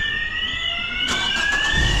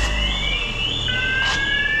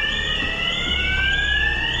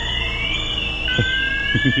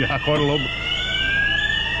 Ja, gordel op.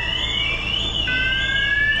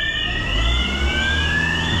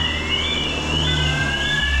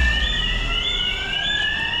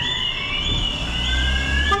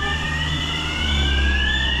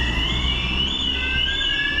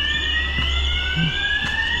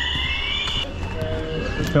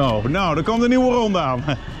 Zo, nou, dan komt de nieuwe ronde aan.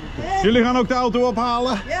 Jullie gaan ook de auto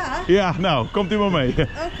ophalen? Ja. Ja, nou, komt u maar mee. Oké.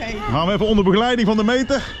 Dan gaan we even onder begeleiding van de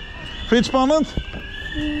meter. Vind je het spannend?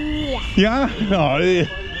 Ja. Ja? Nou,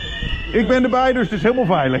 ik ben erbij, dus het is helemaal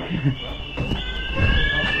veilig.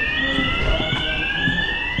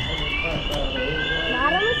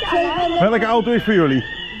 Welke auto is voor jullie?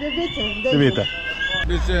 De witte. De witte.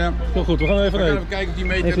 Dus Wel goed, we gaan even even kijken of die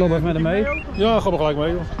meter... Ik loop even met hem mee. Ja, ga maar gelijk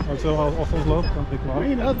mee. Als het zo achter ons loopt, dan ik maar.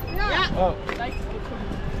 Ja.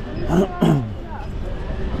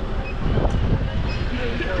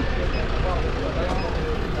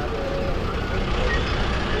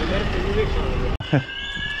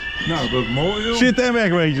 Nou, dat is mooi, joh. Zitten en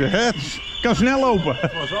wegwezen. Het kan snel lopen.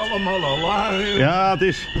 Het was allemaal al laag. Ja, het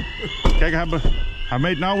is... Kijk, hij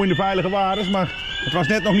meet nou in de veilige waardes, maar het was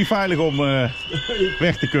net nog niet veilig om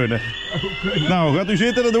weg te kunnen. Okay. Nou, gaat u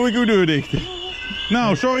zitten, dan doe ik uw deur dicht.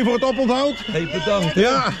 Nou, sorry voor het oponthoud. Hey, bedankt.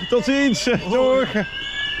 Ja, tot ziens. Doeg.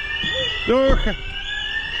 Doeg.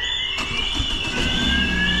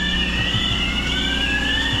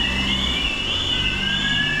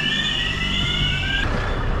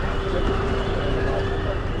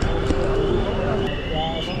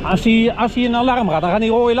 Als hij een alarm gaat, dan gaan die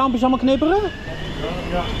rode lampjes allemaal knipperen.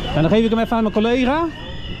 Ja. En dan geef ik hem even aan mijn collega.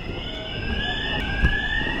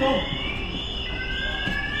 Kom.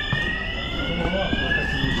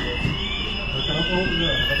 Dat kan ook open, ja.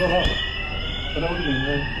 Dat is wel hard. Dat ook niet.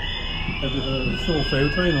 Het is vol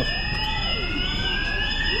CO2 nog.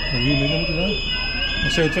 En hier minder moeten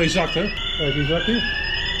zijn. CO2 zakt, hè? Kijk, hier zakt hij.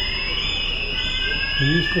 En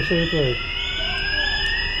hier is het CO2.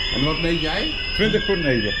 En wat meet jij? 20 voor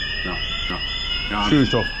 9. Ja.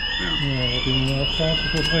 Zuurstof. Ja, wat in afgaat is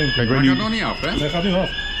voor vreemd. Kijk, maar hij gaat nog niet af, hè? Nee, hij gaat nu af.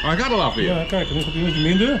 Maar hij gaat al af weer. Ja, kijk, nu gaat hij een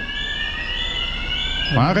minder.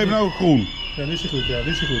 Maar geef nou groen. Ja, dit is goed, ja,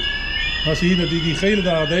 dit is goed. Als hij hier naar die gele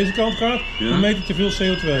daar aan deze kant gaat, dan meet hij te veel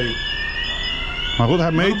CO2. Maar goed,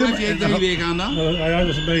 hij meet hem. Blijf je weer gaan dan? Ja, dat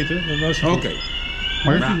is een beter. Oké.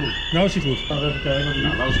 Maar nou is hij goed. Gaan we even kijken wat hij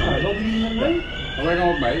doet. Nou, dat is goed. Loopt hij niet mee? Wij gaan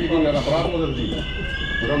ook mee. Ik wil naar de apparaat wat zien.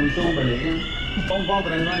 We gaan nu zo bij liggen. Dan valt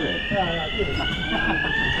er een weg. Ja, tuurlijk.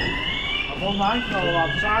 Van de hand al wat.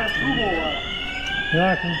 Zagen vroeger.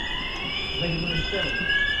 Ja, kom. Denk je maar niet sterk.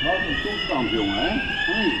 Wat een toestand, jongen, hè?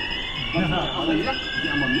 Nee.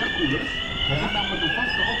 Die ammoniakkoelers. Hij gaat dan met een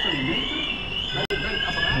vaste opstelling meten.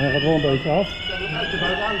 Hij gaat wel een beetje af.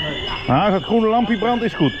 Maar als het groene lampje brandt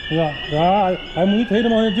is goed. Ja, hij moet niet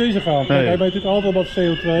helemaal in deze gaan. Kijk, Nee. hij weet natuurlijk altijd wat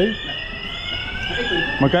CO2.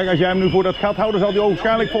 Maar kijk, als jij hem nu voor dat gat houdt, dan zal hij ook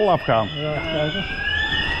waarschijnlijk vol afgaan. Ja, kijken.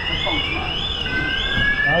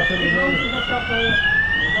 Nou, dat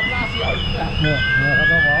blaast hij uit. Ja, hij gaat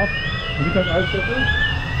dan maar af. En die kan ik uitzetten.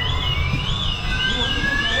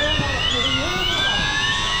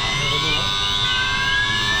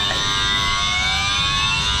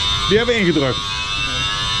 Die hebben we ingedrukt.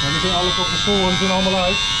 En die zijn alle compressoren, die zijn allemaal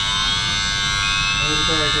uit. Even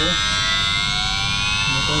kijken hoor.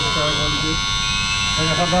 Even kijken wat hij doet. En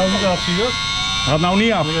hij gaat nou niet af, zie je dat? Hij gaat nou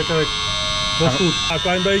niet af. Ja, kijk. Dat is goed. Een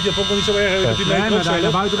klein beetje, vond ik nog niet zo erg dat hij mee Nee, maar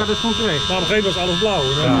naar buiten gaat het gewoon terecht. Maar op een gegeven moment was alles blauw.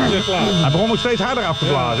 Dan is het klaar. Hij begon ook steeds harder af te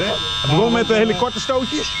blazen. Hè? Hij begon met hele korte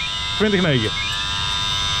stootjes. 20-9.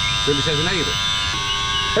 2096.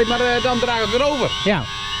 Hey, maar dan draagt het weer over. Ja.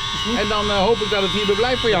 En dan hoop ik dat het hierbij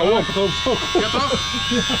blijft voor jou, hoor. Ja, toch?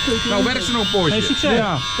 Nou, werkt ze nog een poosje. Hey, succes.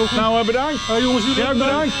 Ja. Nou, bedankt. Jongens, jullie ook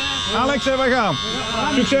bedankt. Alex, wij gaan.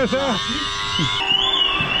 Succes, hè.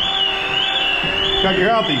 Kijk, daar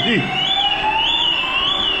gaat hij. Zie.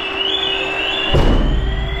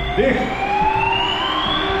 Dicht.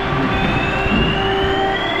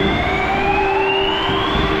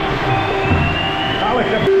 Alex,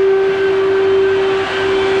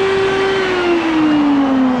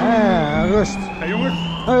 rust. Hey jongens.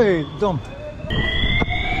 Hey, Tom.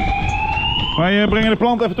 Wij brengen de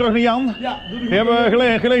plant even terug naar Jan. Ja, doe Die hebben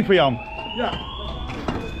we geleend voor Jan. Ja.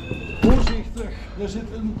 Voorzichtig, er zit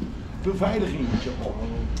een beveiligingetje op.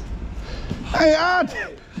 Hey Aad!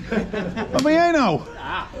 Wat ben jij nou?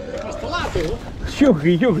 Ja, het was te laat hoor.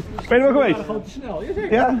 Jochie. Ben je er wel geweest? Ja, gewoon te snel.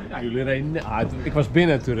 Jazeker. Ja? Ja, jullie reden. Ik was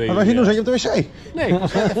binnen toen reden. Maar was je nog zeker op de wc? Nee, ik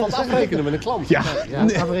was van het afrekenen met een klant. Ja.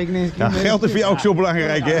 Afrekening. Ja, geld is voor jou ook zo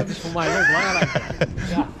belangrijk, hè? Ja, dat is voor mij ook belangrijk.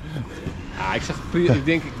 Ja. Ja, ik zeg puur,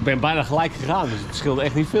 ik ben bijna gelijk gegaan, dus het scheelde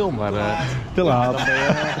echt niet veel, maar... te laat. Ja,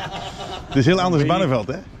 Het is heel anders dan Barneveld,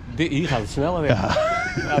 hè? Hier gaat het sneller, ja.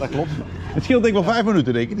 Ja, dat klopt. Het scheelt denk ik wel 5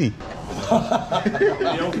 minuten, denk ik niet.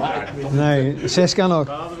 Nee, 6 kan ook.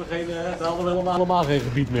 We hadden we helemaal geen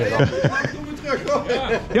gebied meer. Dan.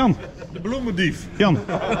 Jan. De bloemendief. Jan.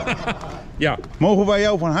 Ja. Mogen wij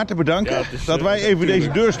jou van harte bedanken dat wij even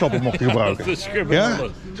deze deurstopper mochten gebruiken. Dat is ja?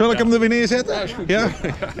 Zal ik hem er weer neerzetten? Ja?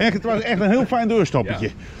 Echt, het was echt een heel fijn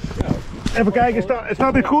deurstoppertje. Even kijken,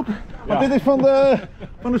 staat dit goed? Want dit is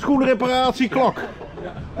van de schoenenreparatie klok.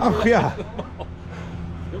 Ach ja.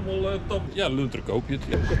 Helemaal top. Ja, Lunteren koop je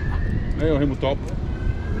het. Helemaal top.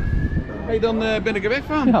 Hey, dan ben ik er weg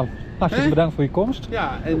van. Ja, hartstikke bedankt voor je komst.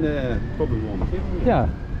 Ja, en tot de volgende keer. Ja,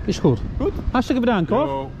 is goed. Goed? Hartstikke bedankt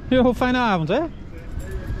hoor. Jo, fijne avond hè.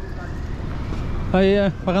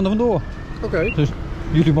 Wij gaan er vandoor. Oké. Dus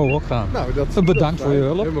jullie mogen ook gaan. Nou, dat bedankt voor je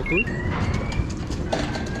hulp. Helemaal goed.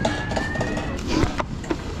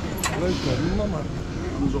 Leuk man, mama.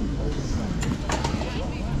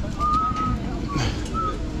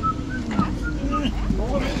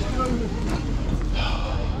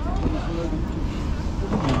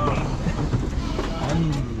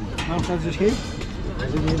 Nou staat ze scheef.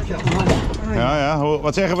 Ja, ja.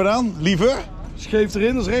 Wat zeggen we dan? Liever? Scheef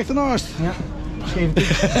erin, dat is recht ernaast. Ja, scheef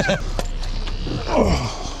erin. Oh.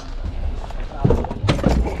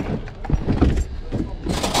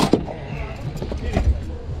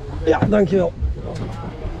 Ja, dankjewel.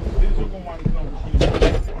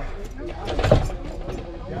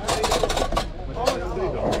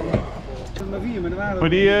 Maar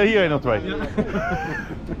die hier nog 2. Ja.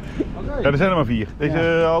 Ja, er zijn er maar 4.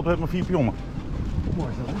 Deze altijd maar 4 pionnen. Mooi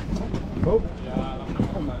is dat, hè? Oh.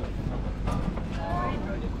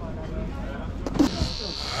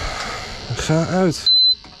 Ga uit.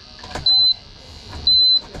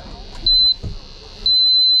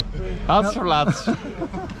 Laatste plaats.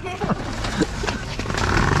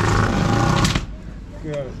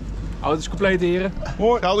 Auto is compleet, heren.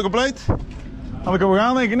 Mooi, auto compleet. Had ik hem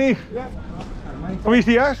gaan, denk ik niet. Van wie is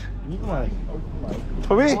die jas? Niet van mij.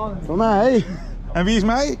 Van wie? Van mij. En wie is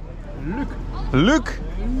mij? Luc. Luc?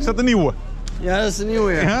 Is dat de nieuwe? Ja, dat is de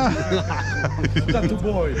nieuwe, ja. Ja. Tattoo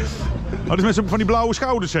boy. Oh, dat is met van die blauwe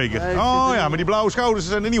schouders zeker? Nee, oh ja, maar die blauwe schouders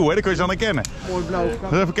zijn de nieuwe, hè? Dat kun je ze dan herkennen. Mooi blauwe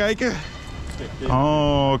schouders. Even kijken.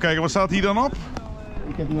 Oh, kijk, wat staat hier dan op?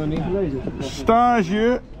 Ik heb hem nog niet gelezen.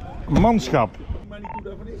 Stage manschap.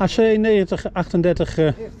 AC 9038,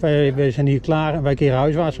 wij zijn hier klaar en wij keren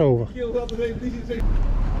huiswaarts over.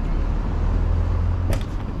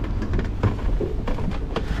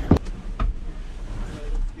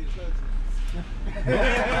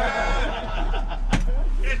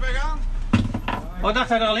 Is wij gaan? Wat dacht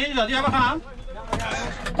hij er al in? Ja, we gaan.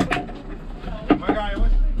 Waar gaan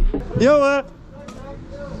jongens? Jongen!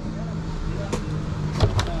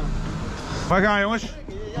 Waar gaan jongens?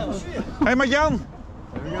 Hé Martjan!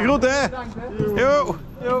 Groet hè! Jo!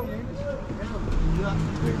 Jo!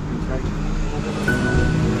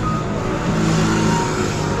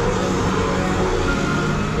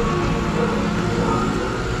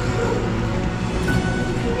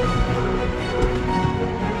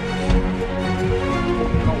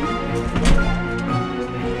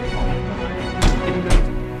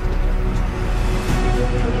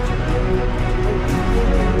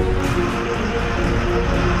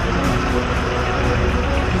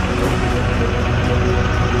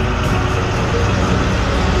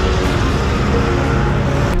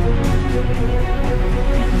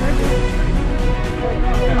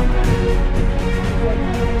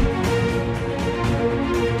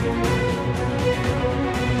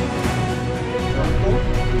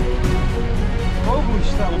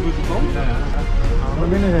 We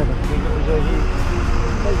binnen hebben.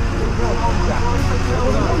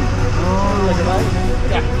 Oh, lekker bij.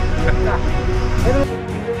 Ja.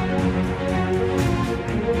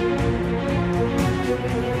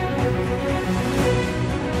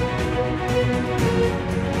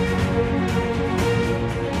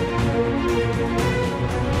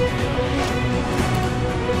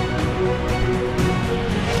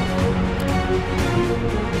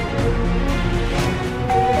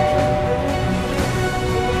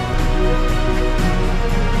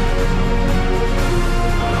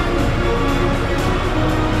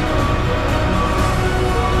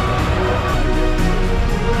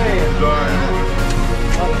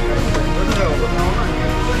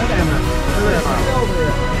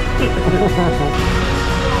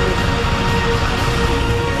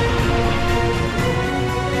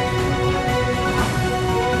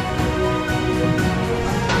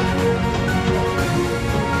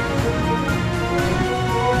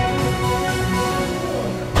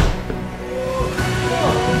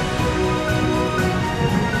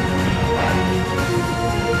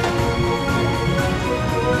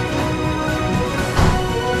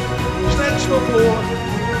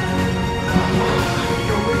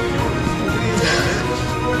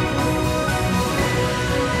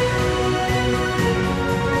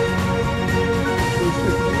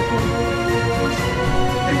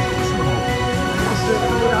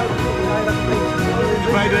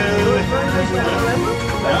 Bij de...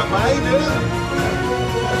 Ja, bij de...